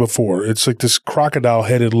seen this before. It's like this crocodile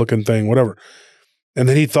headed looking thing, whatever. And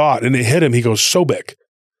then he thought, and it hit him. He goes, Sobek.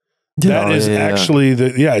 That is actually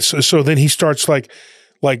So then he starts like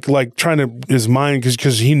trying to his mind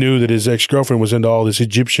because he knew that his ex-girlfriend was into all this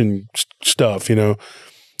Egyptian stuff,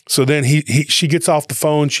 So then she gets off the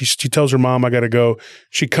phone. She tells her mom, I got to go.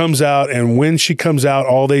 She comes out, and when she comes out,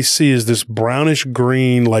 all they see is this brownish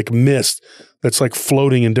green like mist that's like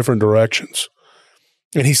floating in different directions.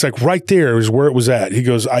 And he's like, right there is where it was at. He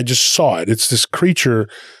goes, I just saw it. It's this creature.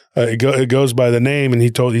 It goes by the name, and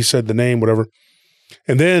he said the name, whatever.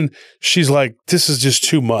 And then she's like, this is just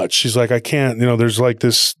too much. She's like, I can't, there's like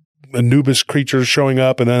this Anubis creature showing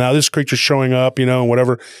up, and then now this creature's showing up, and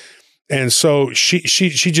whatever. And so she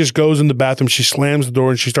just goes in the bathroom, she slams the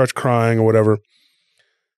door, and she starts crying or whatever.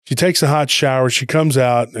 She takes a hot shower, she comes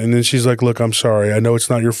out, and then she's like, look, I'm sorry. I know it's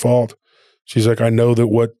not your fault. She's like, I know that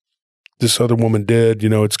what this other woman did,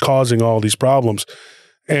 it's causing all these problems.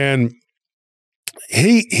 And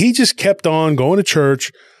he just kept on going to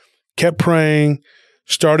church, kept praying,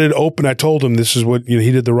 started open. I told him this is what,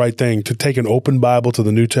 he did the right thing, to take an open Bible to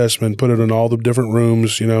the New Testament, put it in all the different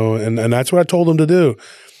rooms, and that's what I told him to do.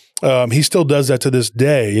 He still does that to this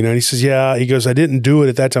day, and he says, yeah, he goes, I didn't do it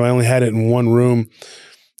at that time. I only had it in one room.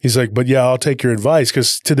 He's like, but yeah, I'll take your advice.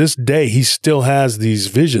 Cause to this day, he still has these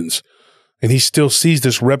visions, and he still sees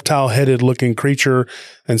this reptile headed looking creature.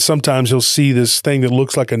 And sometimes he'll see this thing that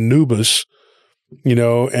looks like Anubis,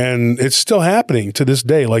 and it's still happening to this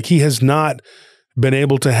day. Like he has not been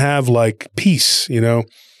able to have like peace,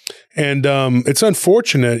 and it's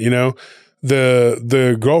unfortunate,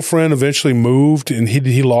 the girlfriend eventually moved, and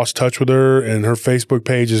he lost touch with her, and her Facebook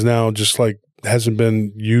page is now just like hasn't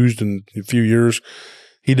been used in a few years.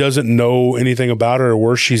 He doesn't know anything about her or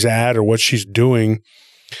where she's at or what she's doing.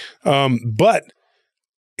 But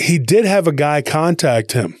he did have a guy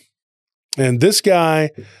contact him, and this guy,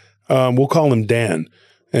 we'll call him Dan.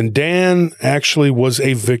 And Dan actually was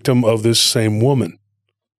a victim of this same woman.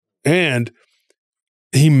 And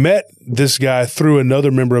he met this guy through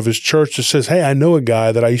another member of his church that says, hey, I know a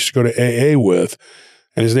guy that I used to go to AA with,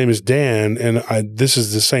 and his name is Dan, and this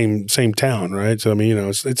is the same town, right? So, I mean,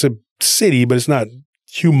 it's a city, but it's not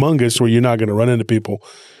humongous where you're not going to run into people.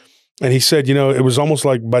 And he said, it was almost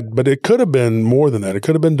like, but it could have been more than that. It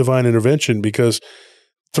could have been divine intervention, because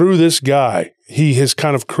through this guy, he has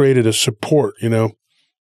kind of created a support,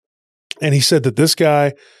 And he said that this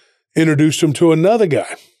guy introduced him to another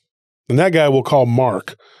guy, and that guy we'll call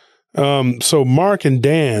Mark. So Mark and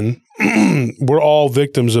Dan were all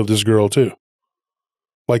victims of this girl too.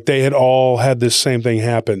 Like they had all had this same thing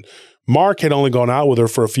happen. Mark had only gone out with her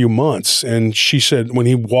for a few months, and she said when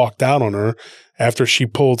he walked out on her after she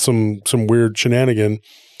pulled some weird shenanigan,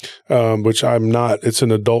 which it's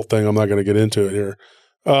an adult thing. I'm not going to get into it here.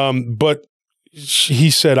 But he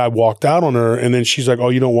said, I walked out on her, and then she's like, oh,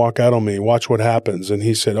 you don't walk out on me. Watch what happens. And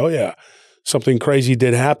he said, oh, yeah, something crazy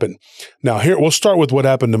did happen. Now, here, we'll start with what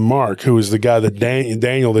happened to Mark, who is the guy that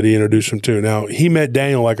Daniel that he introduced him to. Now, he met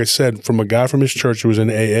Daniel, like I said, from a guy from his church who was in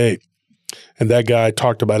AA. And that guy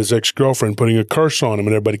talked about his ex-girlfriend putting a curse on him,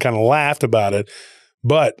 and everybody kind of laughed about it.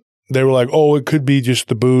 But they were like, oh, it could be just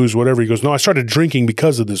the booze, whatever. He goes, no, I started drinking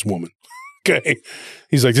because of this woman. Okay.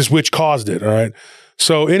 He's like, this witch caused it. All right.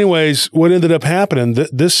 So anyways, what ended up happening,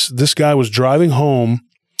 this guy was driving home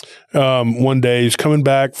one day. He's coming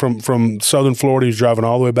back from southern Florida. He's driving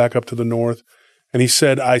all the way back up to the north. And he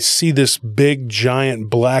said, I see this big, giant,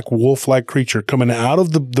 black wolf-like creature coming out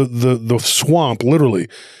of the swamp, literally,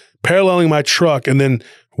 paralleling my truck and then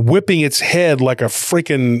whipping its head like a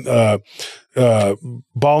freaking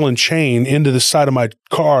ball and chain into the side of my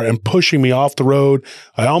car and pushing me off the road.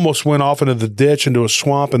 I almost went off into the ditch into a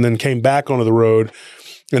swamp and then came back onto the road.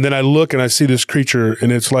 And then I look and I see this creature, and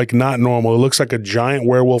it's like not normal. It looks like a giant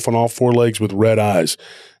werewolf on all four legs with red eyes.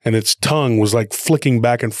 And its tongue was like flicking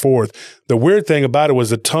back and forth. The weird thing about it was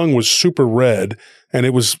the tongue was super red, and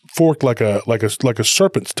it was forked like a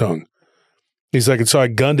serpent's tongue. He's like, and so I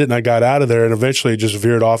gunned it and I got out of there, and eventually it just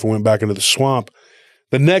veered off and went back into the swamp.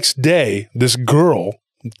 The next day, this girl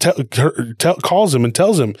calls him and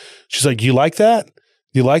tells him, she's like, you like that?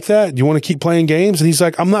 You like that? You want to keep playing games? And he's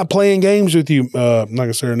like, I'm not playing games with you. I'm not going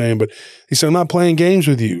to say her name, but he said, I'm not playing games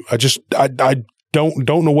with you. I don't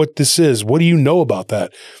know what this is. What do you know about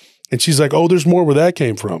that? And she's like, oh, there's more where that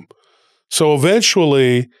came from. So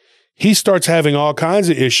eventually he starts having all kinds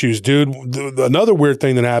of issues, dude. Another weird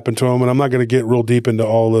thing that happened to him, and I'm not going to get real deep into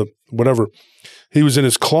all the whatever. He was in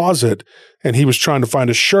his closet and he was trying to find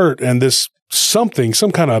a shirt, and this some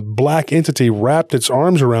kind of black entity wrapped its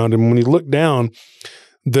arms around him. When he looked down,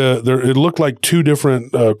 it looked like two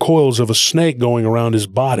different coils of a snake going around his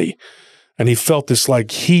body. And he felt this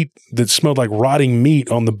like heat that smelled like rotting meat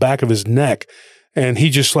on the back of his neck. And he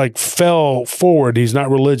just like fell forward. He's not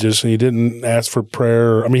religious, and he didn't ask for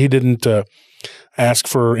prayer. I mean, he didn't ask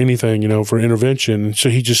for anything, for intervention. So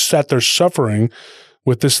he just sat there suffering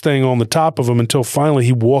with this thing on the top of him until finally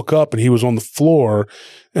he woke up and he was on the floor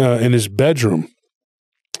in his bedroom.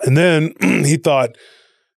 And then he thought,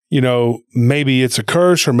 maybe it's a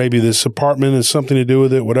curse, or maybe this apartment has something to do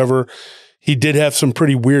with it, whatever. He did have some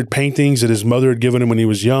pretty weird paintings that his mother had given him when he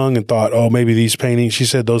was young, and thought, oh, maybe these paintings, she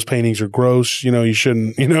said those paintings are gross. You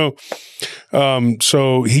shouldn't,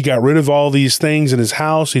 So he got rid of all these things in his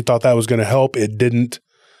house. He thought that was going to help. It didn't.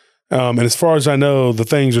 And as far as I know, the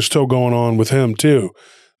things are still going on with him too.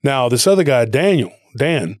 Now, this other guy, Dan,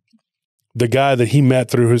 the guy that he met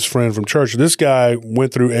through his friend from church, this guy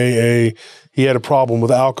went through AA. He had a problem with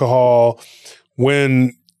alcohol.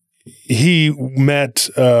 When he met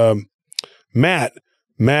Matt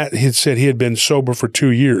had said he had been sober for 2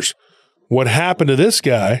 years. What happened to this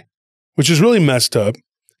guy, which is really messed up,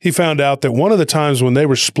 he found out that one of the times when they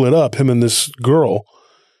were split up, him and this girl,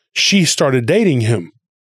 she started dating him.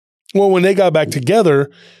 Well, when they got back together,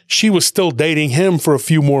 she was still dating him for a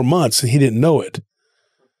few more months, and he didn't know it.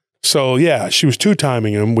 So, yeah, she was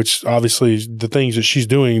two-timing him, which obviously the things that she's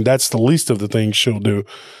doing, that's the least of the things she'll do.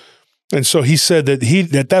 And so he said that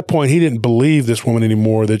at that point, he didn't believe this woman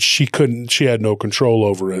anymore, that she had no control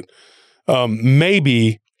over it.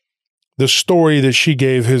 Maybe the story that she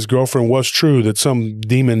gave his girlfriend was true, that some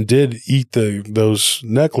demon did eat those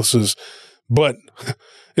necklaces, but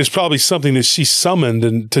it's probably something that she summoned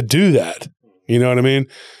and to do that. You know what I mean?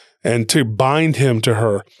 And to bind him to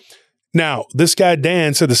her. Now, this guy,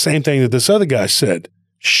 Dan, said the same thing that this other guy said.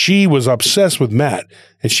 She was obsessed with Matt,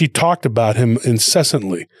 and she talked about him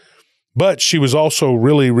incessantly. But she was also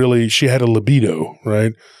really, really, she had a libido,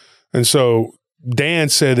 right? And so Dan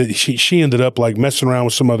said that she ended up like messing around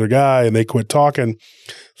with some other guy, and they quit talking.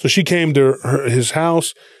 So she came to his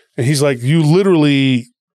house, and he's like, you literally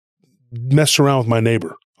messed around with my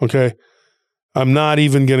neighbor, okay? I'm not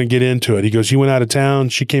even going to get into it. He goes, he went out of town.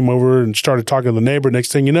 She came over and started talking to the neighbor.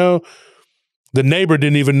 Next thing you know, the neighbor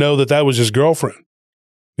didn't even know that was his girlfriend.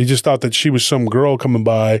 He just thought that she was some girl coming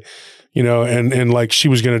by, and like she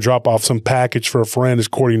was going to drop off some package for a friend,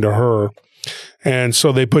 according to her. And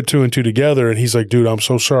so they put two and two together, and he's like, dude, I'm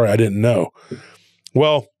so sorry. I didn't know.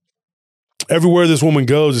 Well, everywhere this woman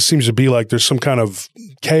goes, it seems to be like there's some kind of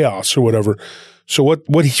chaos or whatever. So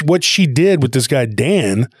what she did with this guy,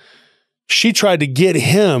 Dan, she tried to get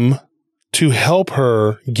him to help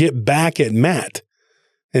her get back at Matt.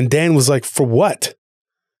 And Dan was like, for what?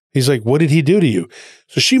 He's like, what did he do to you?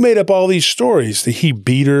 So she made up all these stories that he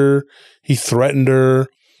beat her, he threatened her,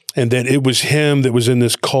 and that it was him that was in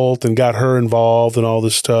this cult and got her involved and all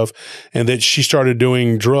this stuff, and that she started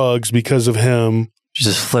doing drugs because of him. She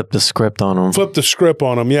just flipped the script on him. Flipped the script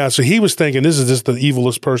on him, yeah. So he was thinking this is just the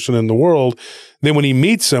evilest person in the world. Then when he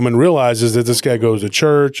meets him and realizes that this guy goes to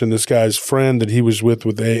church and this guy's friend that he was with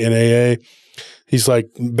in AA, he's like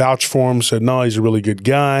vouched for him, said, no, he's a really good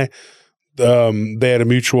guy. They had a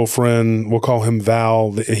mutual friend. We'll call him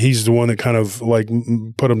Val. He's the one that kind of like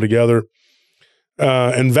put them together.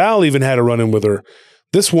 And Val even had a run-in with her.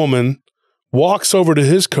 This woman walks over to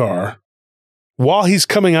his car while he's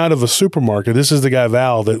coming out of a supermarket. This is the guy,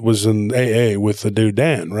 Val, that was in AA with the dude,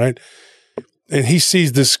 Dan, right? And he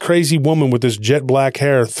sees this crazy woman with this jet black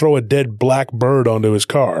hair throw a dead black bird onto his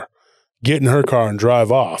car, get in her car and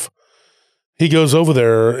drive off. He goes over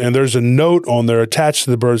there, and there's a note on there attached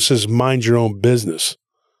to the bird that says, mind your own business.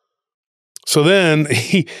 So then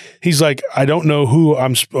he's like, I don't know who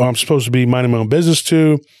I'm supposed to be minding my own business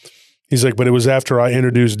to. He's like, but it was after I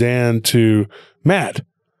introduced Dan to Matt.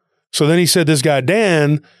 So then he said, this guy,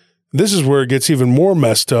 Dan, this is where it gets even more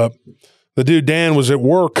messed up. The dude, Dan, was at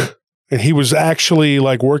work, and he was actually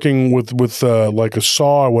like working with like a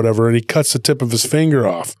saw or whatever, and he cuts the tip of his finger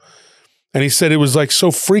off. And he said it was like so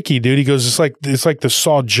freaky, dude. He goes, it's like the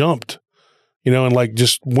saw jumped, and like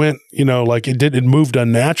just went, like it moved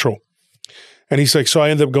unnatural. And he's like, so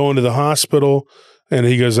I ended up going to the hospital, and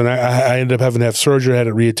he goes, and I ended up having to have surgery. I had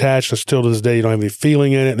it reattached. Still to this day, you don't have any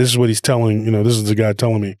feeling in it. This is what he's telling, this is the guy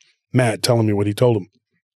telling me, Matt telling me what he told him.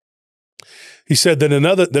 He said that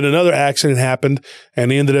another accident happened,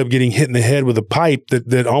 and he ended up getting hit in the head with a pipe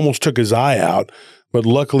that almost took his eye out. But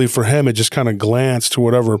luckily for him, it just kind of glanced to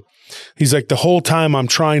whatever. He's like, the whole time I'm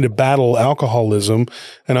trying to battle alcoholism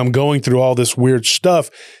and I'm going through all this weird stuff.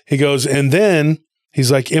 He goes, and then he's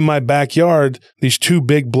like, in my backyard, these two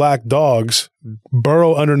big black dogs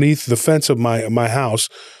burrow underneath the fence of my house,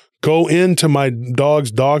 go into my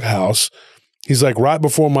dog's doghouse. He's like, right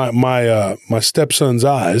before my stepson's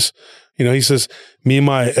eyes. He says, me and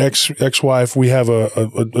my ex-wife, we have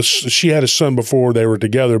she had a son before they were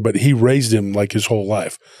together, but he raised him like his whole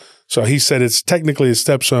life. So he said it's technically his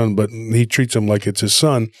stepson, but he treats him like it's his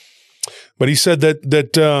son. But he said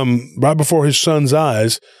that right before his son's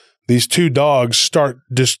eyes, these two dogs start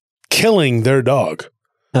just killing their dog.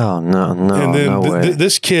 Oh, no, and then no way.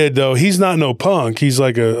 This kid, though, he's not no punk. He's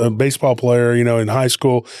like a baseball player, in high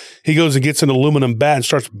school. He goes and gets an aluminum bat and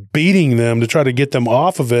starts beating them to try to get them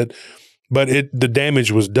off of it. But the damage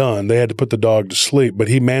was done. They had to put the dog to sleep, but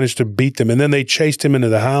he managed to beat them. And then they chased him into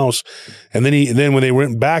the house. And then when they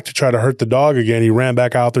went back to try to hurt the dog again, he ran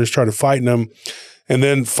back out there and started fighting them. And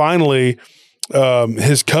then finally,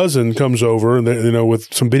 his cousin comes over, and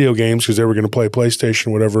with some video games because they were going to play PlayStation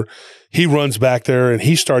or whatever. He runs back there and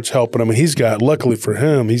he starts helping him. And he's got, luckily for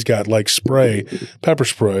him, he's got like pepper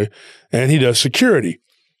spray, and he does security.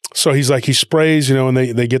 So he's like, he sprays, and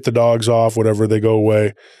they get the dogs off, whatever, they go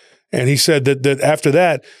away. And he said that after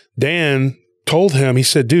that, Dan told him, he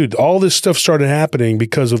said, dude, all this stuff started happening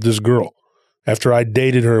because of this girl. After I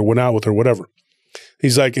dated her, went out with her, whatever.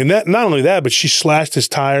 He's like, and that not only that, but she slashed his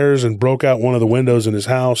tires and broke out one of the windows in his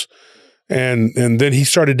house. And then he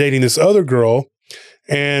started dating this other girl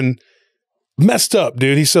and messed up,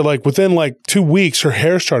 dude. He said like within like 2 weeks, her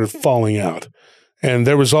hair started falling out. And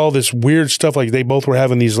there was all this weird stuff. Like they both were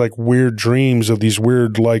having these like weird dreams of these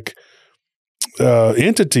weird like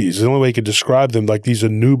entities. The only way he could describe them, like these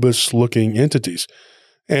Anubis looking entities.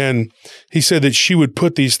 And he said that she would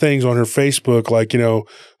put these things on her Facebook, like,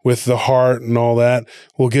 with the heart and all that.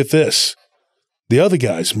 Well, get this. The other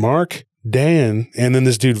guys, Mark, Dan, and then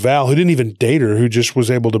this dude, Val, who didn't even date her, who just was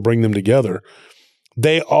able to bring them together.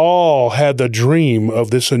 They all had the dream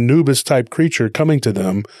of this Anubis type creature coming to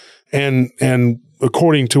them. And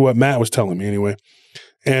according to what Matt was telling me anyway,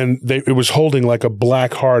 and it was holding like a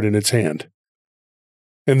black heart in its hand.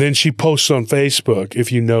 And then she posts on Facebook,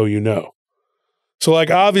 if you know, you know. So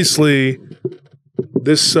like obviously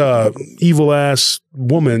this evil ass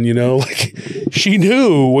woman, like she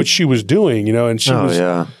knew what she was doing, and she was,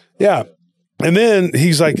 yeah. And then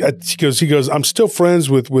he's like, he goes, I'm still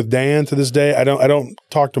friends with Dan to this day. I don't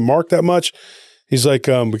talk to Mark that much. He's like,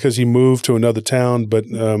 because he moved to another town, but,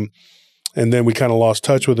 and then we kind of lost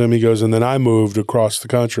touch with him. He goes, and then I moved across the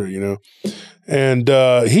country, And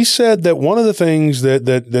he said that one of the things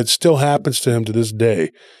that still happens to him to this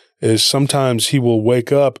day is sometimes he will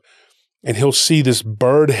wake up and he'll see this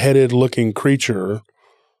bird-headed looking creature,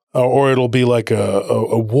 or it'll be like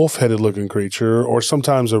a wolf-headed looking creature, or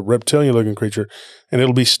sometimes a reptilian looking creature, and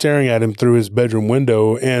it'll be staring at him through his bedroom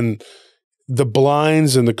window, and the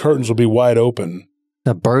blinds and the curtains will be wide open.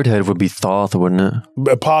 That bird head would be Thoth, wouldn't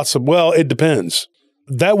it? Possible. Well, it depends.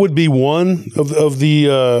 that would be one of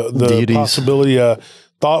the deities. possibility.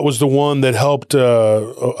 Thought was the one that helped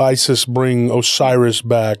Isis bring Osiris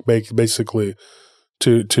back, basically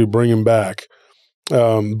to bring him back.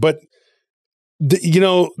 But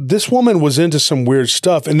this woman was into some weird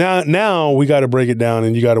stuff, and now we got to break it down,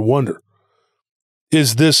 and you got to wonder: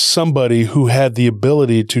 is this somebody who had the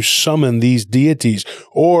ability to summon these deities,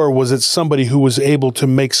 or was it somebody who was able to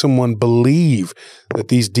make someone believe that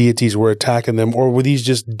these deities were attacking them, or were these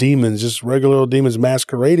just demons, just regular old demons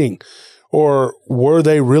masquerading? Or were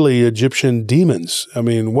they really Egyptian demons? I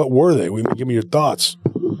mean, what were they? Give me your thoughts.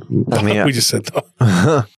 I mean, we just said thought.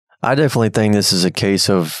 I definitely think this is a case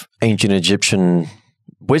of ancient Egyptian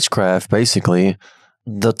witchcraft, basically.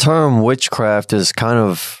 The term witchcraft is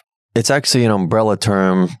it's actually an umbrella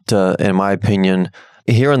term, in my opinion.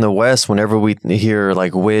 Here in the West, whenever we hear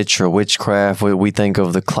like witch or witchcraft, we think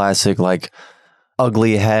of the classic like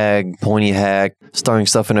ugly hag, pointy hag, stirring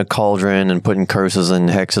stuff in a cauldron and putting curses and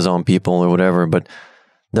hexes on people or whatever. But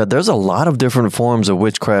there's a lot of different forms of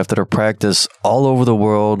witchcraft that are practiced all over the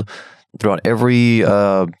world, throughout every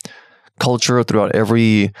culture, throughout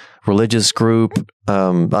every religious group.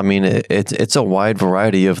 I mean, it's a wide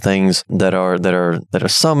variety of things that are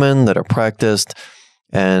summoned, that are practiced,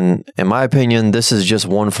 and in my opinion, this is just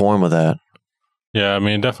one form of that. Yeah, I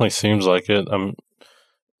mean, it definitely seems like it.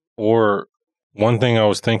 Or one thing I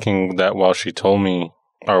was thinking that while she told me,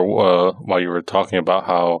 or while you were talking about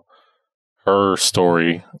how her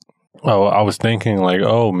story, I was thinking like,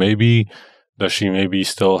 oh, maybe does she maybe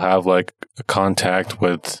still have like a contact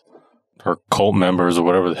with her cult members or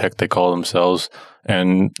whatever the heck they call themselves,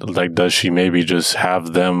 and like does she maybe just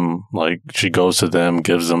have them, like she goes to them,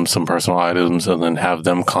 gives them some personal items, and then have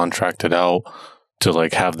them contracted out to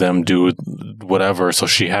like have them do whatever, so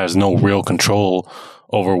she has no real control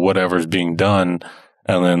over whatever's being done.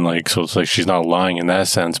 And then like, so it's like she's not lying in that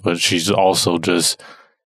sense, but she's also just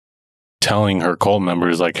telling her cult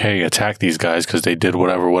members like, hey, attack these guys because they did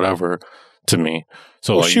whatever to me.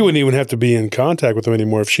 So like, she wouldn't even have to be in contact with them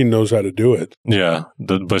anymore if she knows how to do it. Yeah,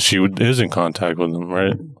 but she is in contact with them,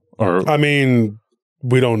 right? Or I mean,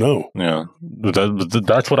 we don't know. Yeah,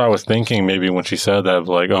 that's what I was thinking. Maybe when she said that,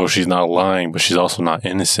 like, oh, she's not lying, but she's also not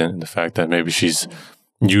innocent in the fact that maybe she's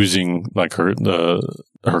using like her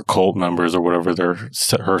cult members or whatever,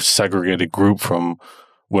 her segregated group from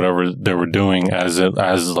whatever they were doing as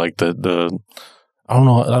like the I don't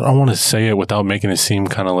know, I don't want to say it without making it seem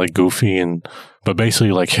kind of like goofy, but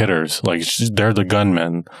basically like hitters, like they're the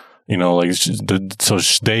gunmen, like so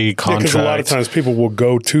they contract. Because a lot of times people will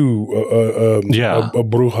go to a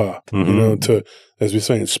bruja, to, as we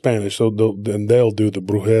say in Spanish, so they'll do the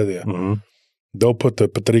brujeria. Mm-hmm. They'll put the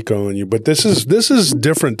patrica on you, but this is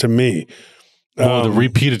different to me. Well, the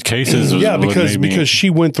repeated cases, because she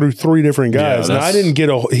went through 3 different guys, and I didn't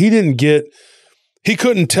get. He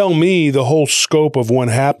couldn't tell me the whole scope of what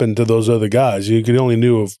happened to those other guys. He only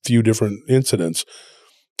knew a few different incidents,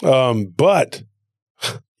 but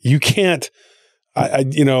you can't.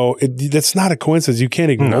 That's not a coincidence. You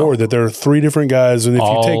can't ignore that there are 3 different guys, and if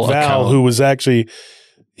you take Val, who was actually.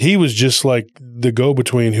 He was just like the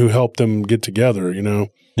go-between who helped them get together,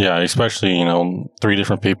 Yeah, especially, 3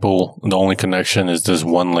 different people. The only connection is this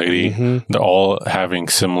one lady. Mm-hmm. They're all having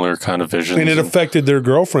similar kind of visions. And it affected their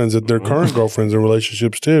girlfriends, their current girlfriends and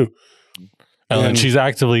relationships too. And then she's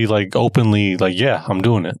actively, like, openly, like, yeah, I'm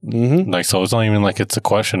doing it. Mm-hmm. Like, so it's not even like it's a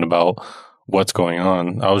question about what's going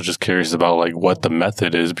on. I was just curious about, like, what the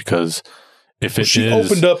method is, because if she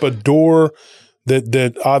opened up a door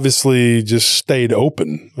that obviously just stayed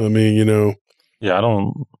open. I mean, Yeah, I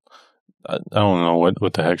don't know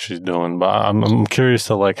what the heck she's doing, but I'm curious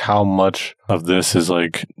to like how much of this is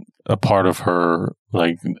like a part of her,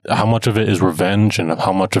 like how much of it is revenge and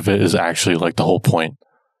how much of it is actually like the whole point.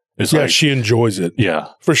 It's she enjoys it. Yeah,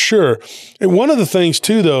 for sure. And one of the things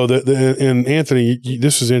too, though, and Anthony,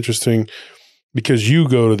 this is interesting because you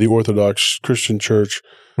go to the Orthodox Christian Church.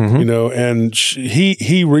 Mm-hmm. And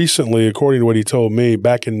he recently, according to what he told me,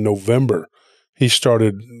 back in November, he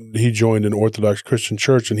joined an Orthodox Christian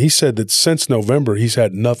church, and he said that since November, he's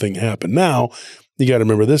had nothing happen. Now, you got to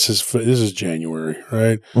remember, this is January,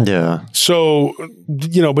 right? Yeah. So,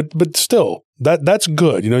 but still, that's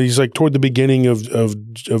good. He's like toward the beginning of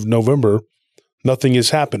November, nothing has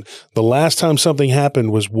happened. The last time something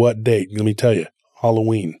happened was what date? Let me tell you,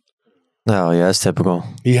 Halloween. Oh, yeah, that's typical.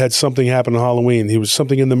 He had something happen on Halloween. He was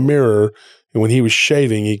something in the mirror, and when he was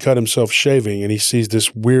shaving, he cut himself shaving, and he sees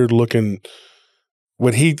this weird looking,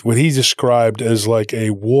 what he described as like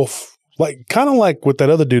a wolf, like kind of like what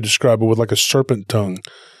that other dude described, but with like a serpent tongue,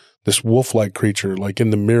 this wolf-like creature, like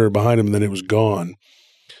in the mirror behind him, and then it was gone.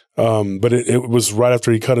 But it was right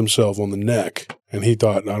after he cut himself on the neck, and he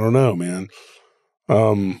thought, I don't know, man.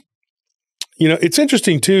 It's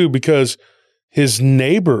interesting too because his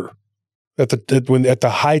neighbor at the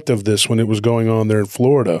height of this, when it was going on there in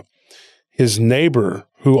Florida, his neighbor,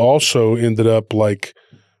 who also ended up like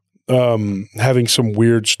having some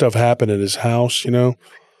weird stuff happen at his house,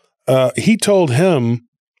 he told him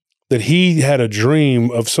that he had a dream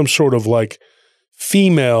of some sort of like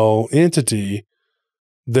female entity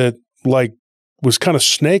that like was kind of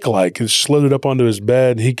snake-like and slithered up onto his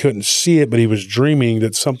bed. He couldn't see it, but he was dreaming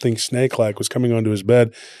that something snake-like was coming onto his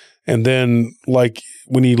bed. And then like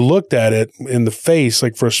when he looked at it in the face,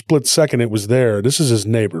 like for a split second, it was there. This is his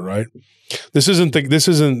neighbor, right? This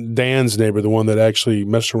isn't Dan's neighbor, the one that actually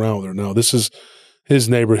messed around with her. No, this is his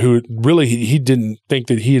neighbor who really, he didn't think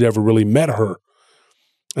that he had ever really met her.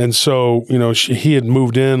 And so, he had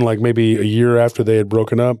moved in like maybe a year after they had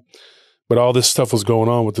broken up, but all this stuff was going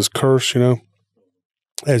on with this curse,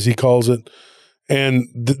 as he calls it. And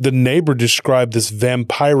the neighbor described this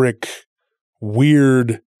vampiric,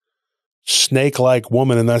 weird, snake-like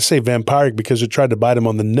woman. And I say vampiric because it tried to bite him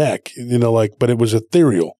on the neck, but it was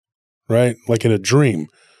ethereal, right? Like in a dream.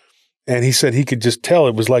 And he said he could just tell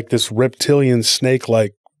it was like this reptilian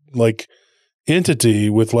snake-like entity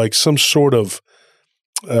with like some sort of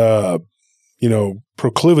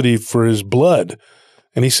proclivity for his blood.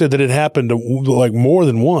 And he said that it happened like more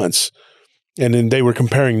than once. And then they were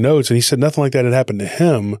comparing notes, and he said nothing like that had happened to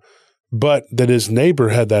him, but that his neighbor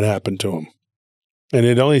had that happen to him. And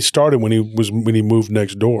it only started when he moved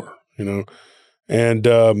next door,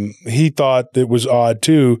 And he thought it was odd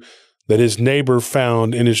too that his neighbor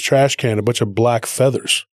found in his trash can a bunch of black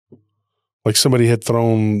feathers, like somebody had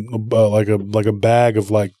thrown like a bag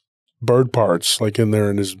of like bird parts like in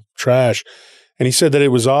there in his trash. And he said that it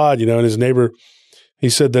was odd, and his neighbor, he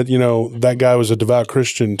said that, that guy was a devout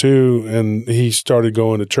Christian too. And he started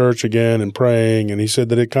going to church again and praying. And he said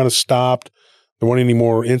that it kind of stopped. There weren't any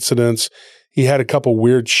more incidents. He had a couple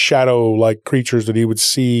weird shadow-like creatures that he would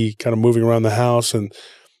see kind of moving around the house. And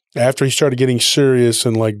after he started getting serious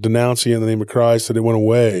and like denouncing in the name of Christ, that it went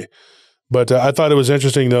away. But I thought it was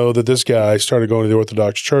interesting though that this guy started going to the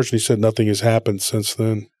Orthodox Church, and he said nothing has happened since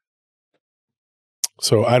then.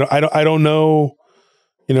 So I don't know,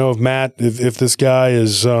 if Matt, if this guy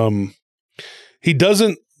is, he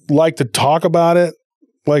doesn't like to talk about it.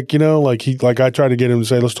 I tried to get him to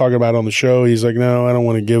say, let's talk about it on the show. He's like, no, I don't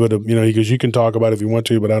want to give it he goes, you can talk about it if you want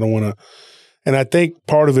to, but I don't want to. And I think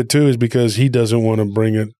part of it too is because he doesn't want to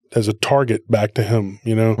bring it as a target back to him,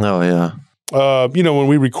 Oh, yeah. When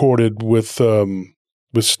we recorded with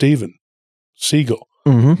Steven Siegel,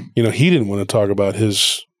 he didn't want to talk about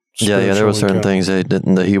his. Yeah, there were certain things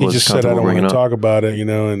that he was just said, I don't want to talk about it,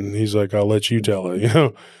 and he's like, I'll let you tell it,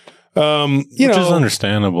 Which is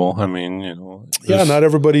understandable. I mean, not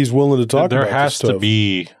everybody's willing to talk about this stuff.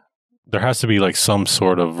 There has to be like some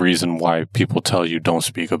sort of reason why people tell you don't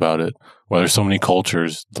speak about it. Well, there's so many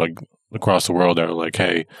cultures like across the world that are like,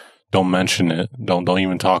 hey, don't mention it. Don't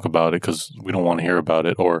even talk about it because we don't want to hear about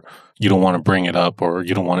it, or you don't want to bring it up, or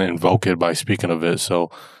you don't want to invoke it by speaking of it.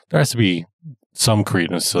 So there has to be some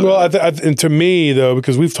credence to that. And to me, though,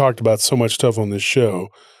 because we've talked about so much stuff on this show,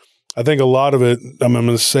 I think a lot of it, I'm going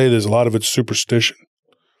to say this, a lot of it's superstition.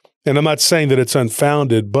 And I'm not saying that it's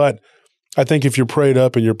unfounded, but I think if you're prayed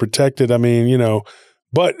up and you're protected,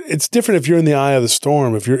 but it's different if you're in the eye of the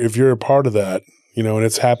storm, if you're a part of that, and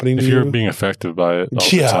it's happening to you. If you're being affected by it all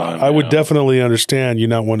the time. I would definitely understand you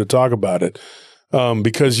not wanting to talk about it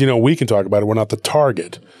because, we can talk about it. We're not the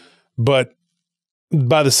target. But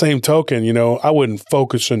by the same token, I wouldn't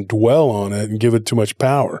focus and dwell on it and give it too much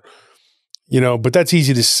power. But that's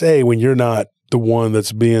easy to say when you're not the one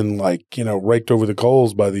that's being raked over the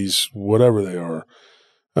coals by these, whatever they are.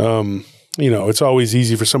 It's always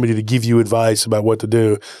easy for somebody to give you advice about what to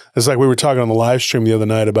do. It's like we were talking on the live stream the other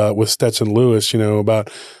night with Stetson Lewis, about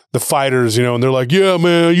the fighters, and they're like, yeah,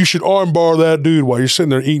 man, you should armbar that dude while you're sitting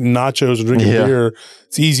there eating nachos and drinking beer.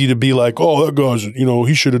 It's easy to be like, oh, that guy's,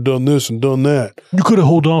 he should have done this and done that. You could have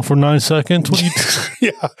held on for 9 seconds. What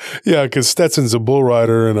Yeah, because Stetson's a bull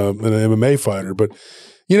rider and an MMA fighter. But,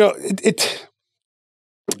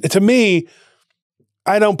 to me,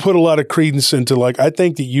 I don't put a lot of credence into I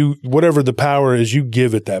think that whatever the power is, you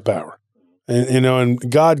give it that power. And,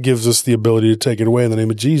 and God gives us the ability to take it away in the name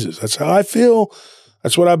of Jesus. That's how I feel.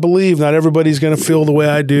 That's what I believe. Not everybody's going to feel the way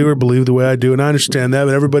I do or believe the way I do. And I understand that,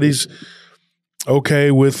 but everybody's okay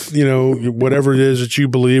with, whatever it is that you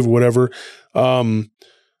believe, whatever. All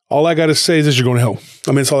I got to say is that you're going to hell. I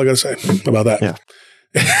mean, that's all I got to say about that. Yeah.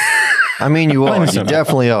 I mean, you are. You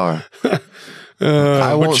definitely are.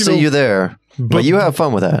 I won't see you there. But you have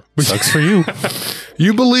fun with that. Sucks for you.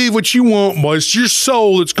 You believe what you want, boy. It's your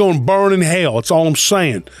soul that's going to burn in hell. That's all I'm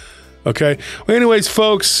saying. Okay. Well, anyways,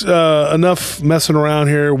 folks, enough messing around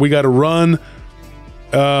here. We got to run.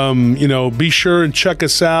 Be sure and check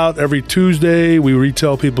us out every Tuesday. We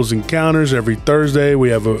retell people's encounters. Every Thursday we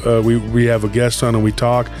have a guest on and we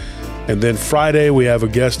talk. And then Friday we have a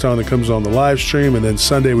guest on that comes on the live stream. And then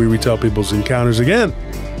Sunday we retell people's encounters again.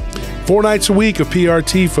 4 nights a week of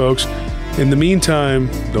PRT, folks. In the meantime,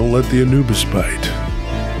 don't let the Anubis bite.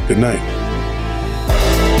 Good night.